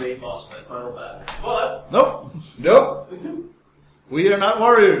full-on raid boss by final battle, but Nope. Nope. We are not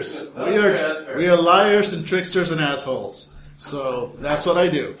warriors. That's fair. We are liars and tricksters and assholes. So that's what I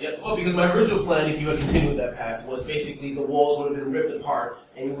do. yeah. Well, because my original plan, if you had continued that path, was basically the walls would have been ripped apart,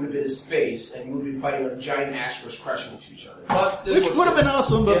 and you would have been in space, and you would have been fighting on giant asteroids crashing into each other. But this Which works would have been out.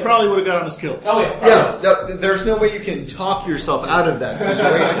 awesome, but Yeah. probably would have gotten us killed. Oh yeah. Yeah, no, there's no way you can talk yourself out of that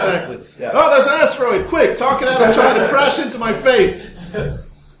situation. Exactly. Yeah. Oh, there's an asteroid. Quick, talk it out and try to crash into my face.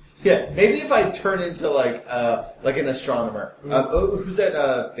 Yeah, maybe if I turn into like an astronomer. Who's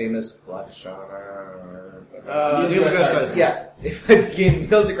that famous black astronomer? Neil deGrasse Tyson. Yeah, if I became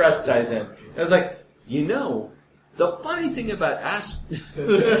Neil deGrasse Tyson, I was like, the funny thing about asteroids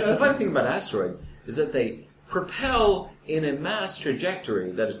is that they propel in a mass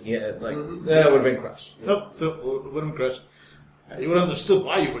trajectory that is that would have been crushed. Nope, wouldn't crush. You would have understood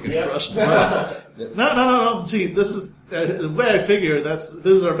why you were getting crushed. No. See, this is the way I figure. This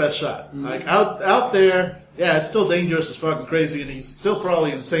is our best shot. Like out there, yeah, it's still dangerous as fucking crazy, and he's still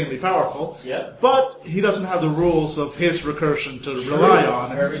probably insanely powerful. Yeah. But he doesn't have the rules of his recursion to rely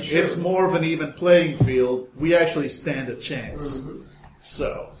on. Very true. It's more of an even playing field. We actually stand a chance.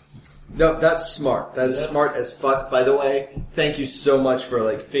 So. No, that's smart. That is smart as fuck. By the way, thank you so much for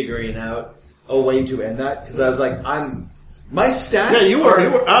like figuring out a way to end that, because I was like, my stats. Yeah, you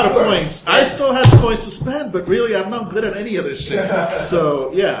were out of points. I still had points to spend, but really, I'm not good at any of this shit.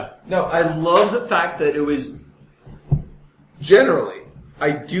 So yeah. No, I love the fact that it was. Generally,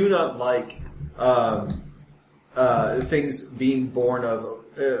 I do not like things being born of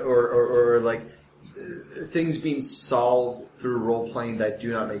or like things being solved through role playing that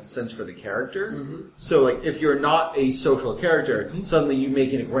do not make sense for the character. So, like, if you're not a social character, suddenly you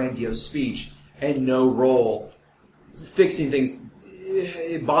making a grandiose speech and no role fixing things,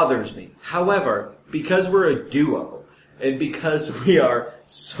 it bothers me. However, because we're a duo and because we are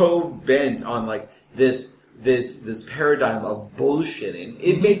so bent on like this paradigm of bullshitting,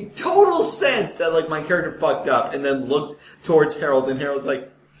 it made total sense that like my character fucked up and then looked towards Harold, and Harold's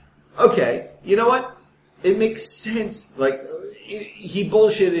like, okay, you know what? It makes sense. Like, he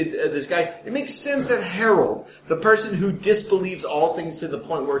bullshitted this guy. It makes sense that Harold, the person who disbelieves all things to the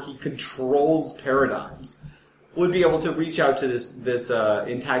point where he controls paradigms, would be able to reach out to this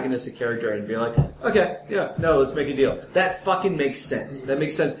antagonistic character and be like, okay, yeah, no, let's make a deal. That fucking makes sense. That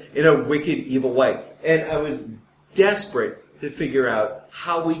makes sense in a wicked, evil way. And I was desperate to figure out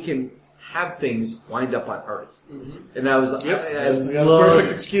how we can have things wind up on Earth. And I was like, we got the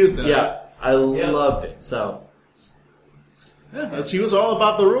perfect excuse now. Yeah, I loved it. So, yeah, she was all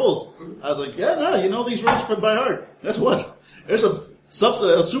about the rules. I was like, yeah, no, you know these rules by heart. Guess what? There's a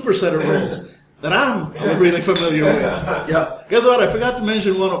superset of rules that I'm really familiar with. yeah. Guess what? I forgot to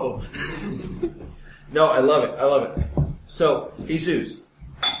mention one of them. No, I love it. I love it. So, Jesus,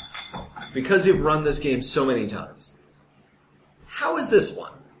 because you've run this game so many times, how is this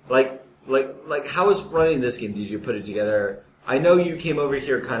one? Like, how is running this game? Did you put it together? I know you came over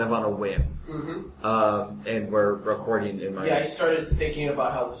here kind of on a whim, and we're recording in my. Yeah, I started thinking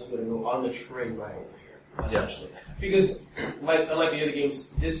about how this was going to go on the train right over here, essentially. Because, unlike the other games,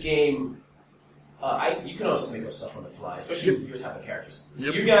 this game, you can also make up stuff on the fly, especially with your type of characters.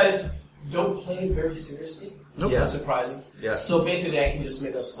 Yep. You guys don't play it very seriously. Nope. Yeah. That's surprising. Yeah. So basically, I can just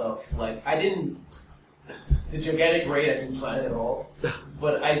make up stuff. Like, the gigantic raid, I didn't plan it at all.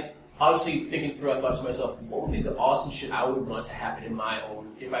 But obviously, thinking through, I thought to myself, what would be the awesome shit I would want to happen in my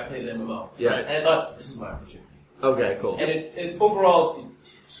own, if I played an MMO? Yeah. Right? And I thought, this is my opportunity. Okay, cool. And it overall,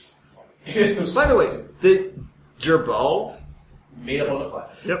 it was By the way, the Gerbald, made up on the fly.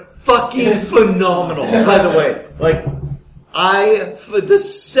 Yep. fucking phenomenal. By the way, like, the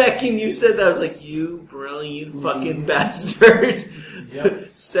second you said that, I was like, you brilliant fucking bastard. Yep.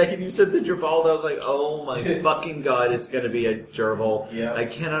 Second you said the Gerbald, I was like, oh my fucking god, it's gonna be a gerbil. Yeah. I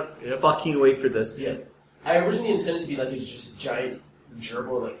cannot fucking wait for this. Yeah. I originally intended to be like just a giant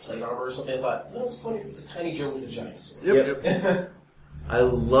gerbil, like plate armor or something. I thought, no, it's funny if it's a tiny gerbil with a giant sword. Yep. I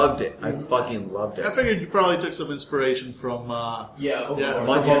loved it. I fucking loved it. I figured you probably took some inspiration from Overlord. from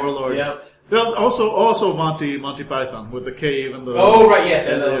Overlord. Yeah. Well, also Monty Python with the cave and the. Oh, right, yes.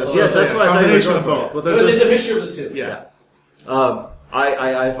 And Yes, that's what I thought you were combination going of for. both. But But there's there's a mixture of the two. yeah.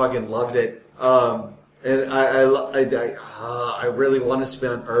 I fucking loved it. And I really want us to be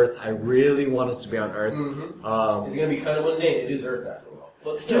on Earth. I really want us to be on Earth. It's going to be kind of mundane. It is Earth after all.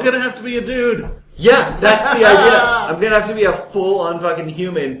 But still. You're gonna have to be a dude. Yeah, that's the idea. I'm gonna have to be a full-on fucking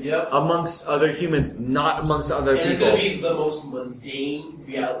human Yep. amongst other humans, not amongst other And it's people. going to be the most mundane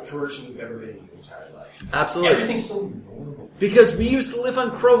reality version you've ever been in your entire life. Absolutely. Everything's so normal. Because we used to live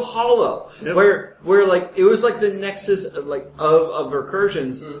on Crow Hollow, Yep. where like it was like the nexus of, like of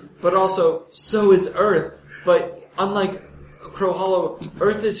recursions, but also so is Earth. But unlike Crow Hollow,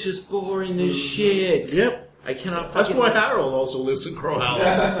 Earth is just boring as shit. Yep. I cannot. That's fucking... why Harold also lives in Crow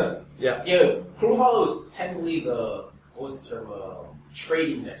Hollow. Yeah. Yeah, Crow Hollow is technically the, what was the term,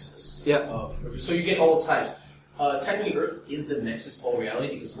 trading nexus. Yeah. So you get all types. Technically Earth is the nexus of all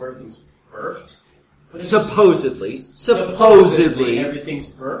reality because where everything's birthed. But it's Supposedly. supposedly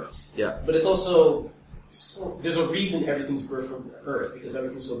everything's birthed. Yeah. But it's also So there's a reason everything's birthed from Earth, because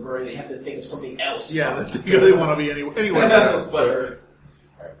everything's so burning, they have to think of something else. Yeah, they want to be anywhere else but Earth.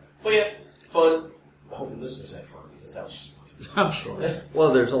 Right. But yeah, fun. I hope the listeners had fun, because that was just fun. I'm sure.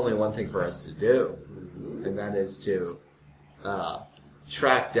 Well, there's only one thing for us to do, and that is to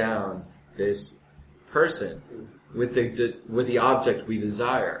track down this person with the object we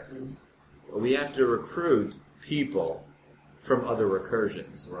desire. We have to recruit people from other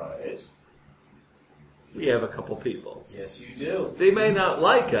recursions. Right. We have a couple people. Yes, you do. They may not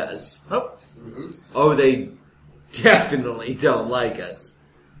like us. Oh, Oh, they definitely don't like us.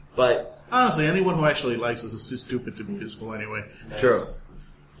 But honestly, anyone who actually likes us is too stupid to be useful anyway. true.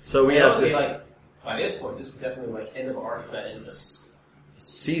 So we I have would say, to like, by this point, this is definitely like end of an arc, if not end of a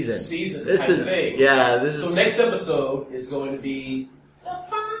season. season This type is thing. yeah. This So is next episode is going to be the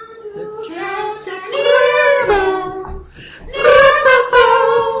final chapter.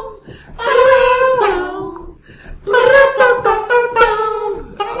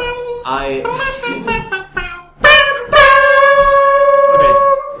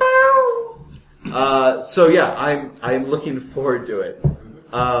 So yeah, I'm looking forward to it.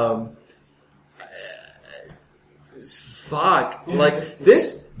 Fuck, like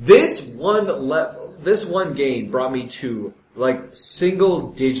this one game brought me to like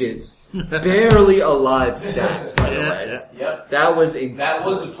single digits, barely alive stats. By the way, Yep. that was That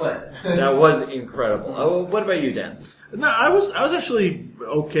was the plan. that was incredible. Oh, what about you, Dan? No, I was actually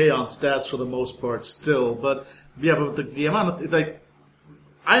okay on stats for the most part still, but yeah, but the amount of like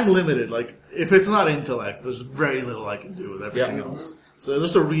I'm limited. Like if it's not intellect, there's very little I can do with everything Yeah. else. So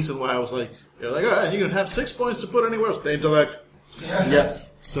there's a reason why I was like, you're like, all right, you can have 6 points to put anywhere else. Intellect. Yep.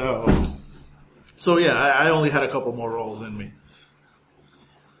 So yeah, I only had a couple more rolls in me.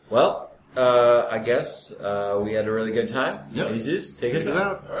 Well, I guess we had a really good time. Yep. Jesus, take us Take it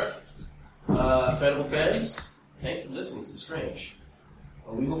out. out. Alright. Fanable fans, thank you for listening to The Strange.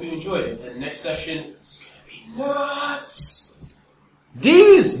 We hope you enjoyed it. And the next session is going to be nuts!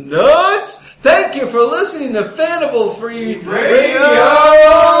 These nuts! Thank you for listening to Fanable Free Radio!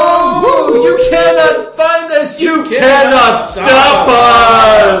 Woo! You cannot find us! You cannot stop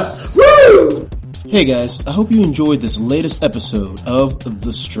us! Woo! Hey guys, I hope you enjoyed this latest episode of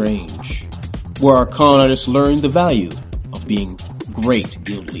The Strange, where our con artists learned the value of being great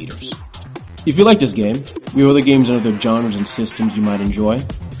guild leaders. If you like this game, we have other games and other genres and systems you might enjoy,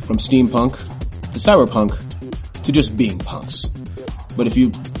 from steampunk to cyberpunk to just being punks. But if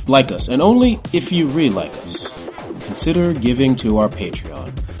you like us, and only if you really like us, consider giving to our Patreon.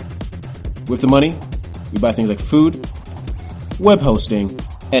 With the money, we buy things like food, web hosting,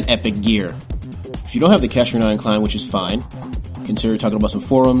 and epic gear. If you don't have the cash, you're not inclined, which is fine. Consider talking about some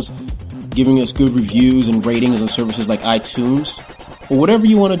forums, giving us good reviews and ratings on services like iTunes, or whatever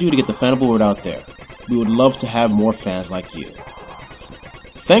you want to do to get the Fanable word out there. We would love to have more fans like you.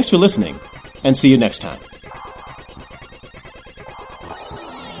 Thanks for listening, and see you next time.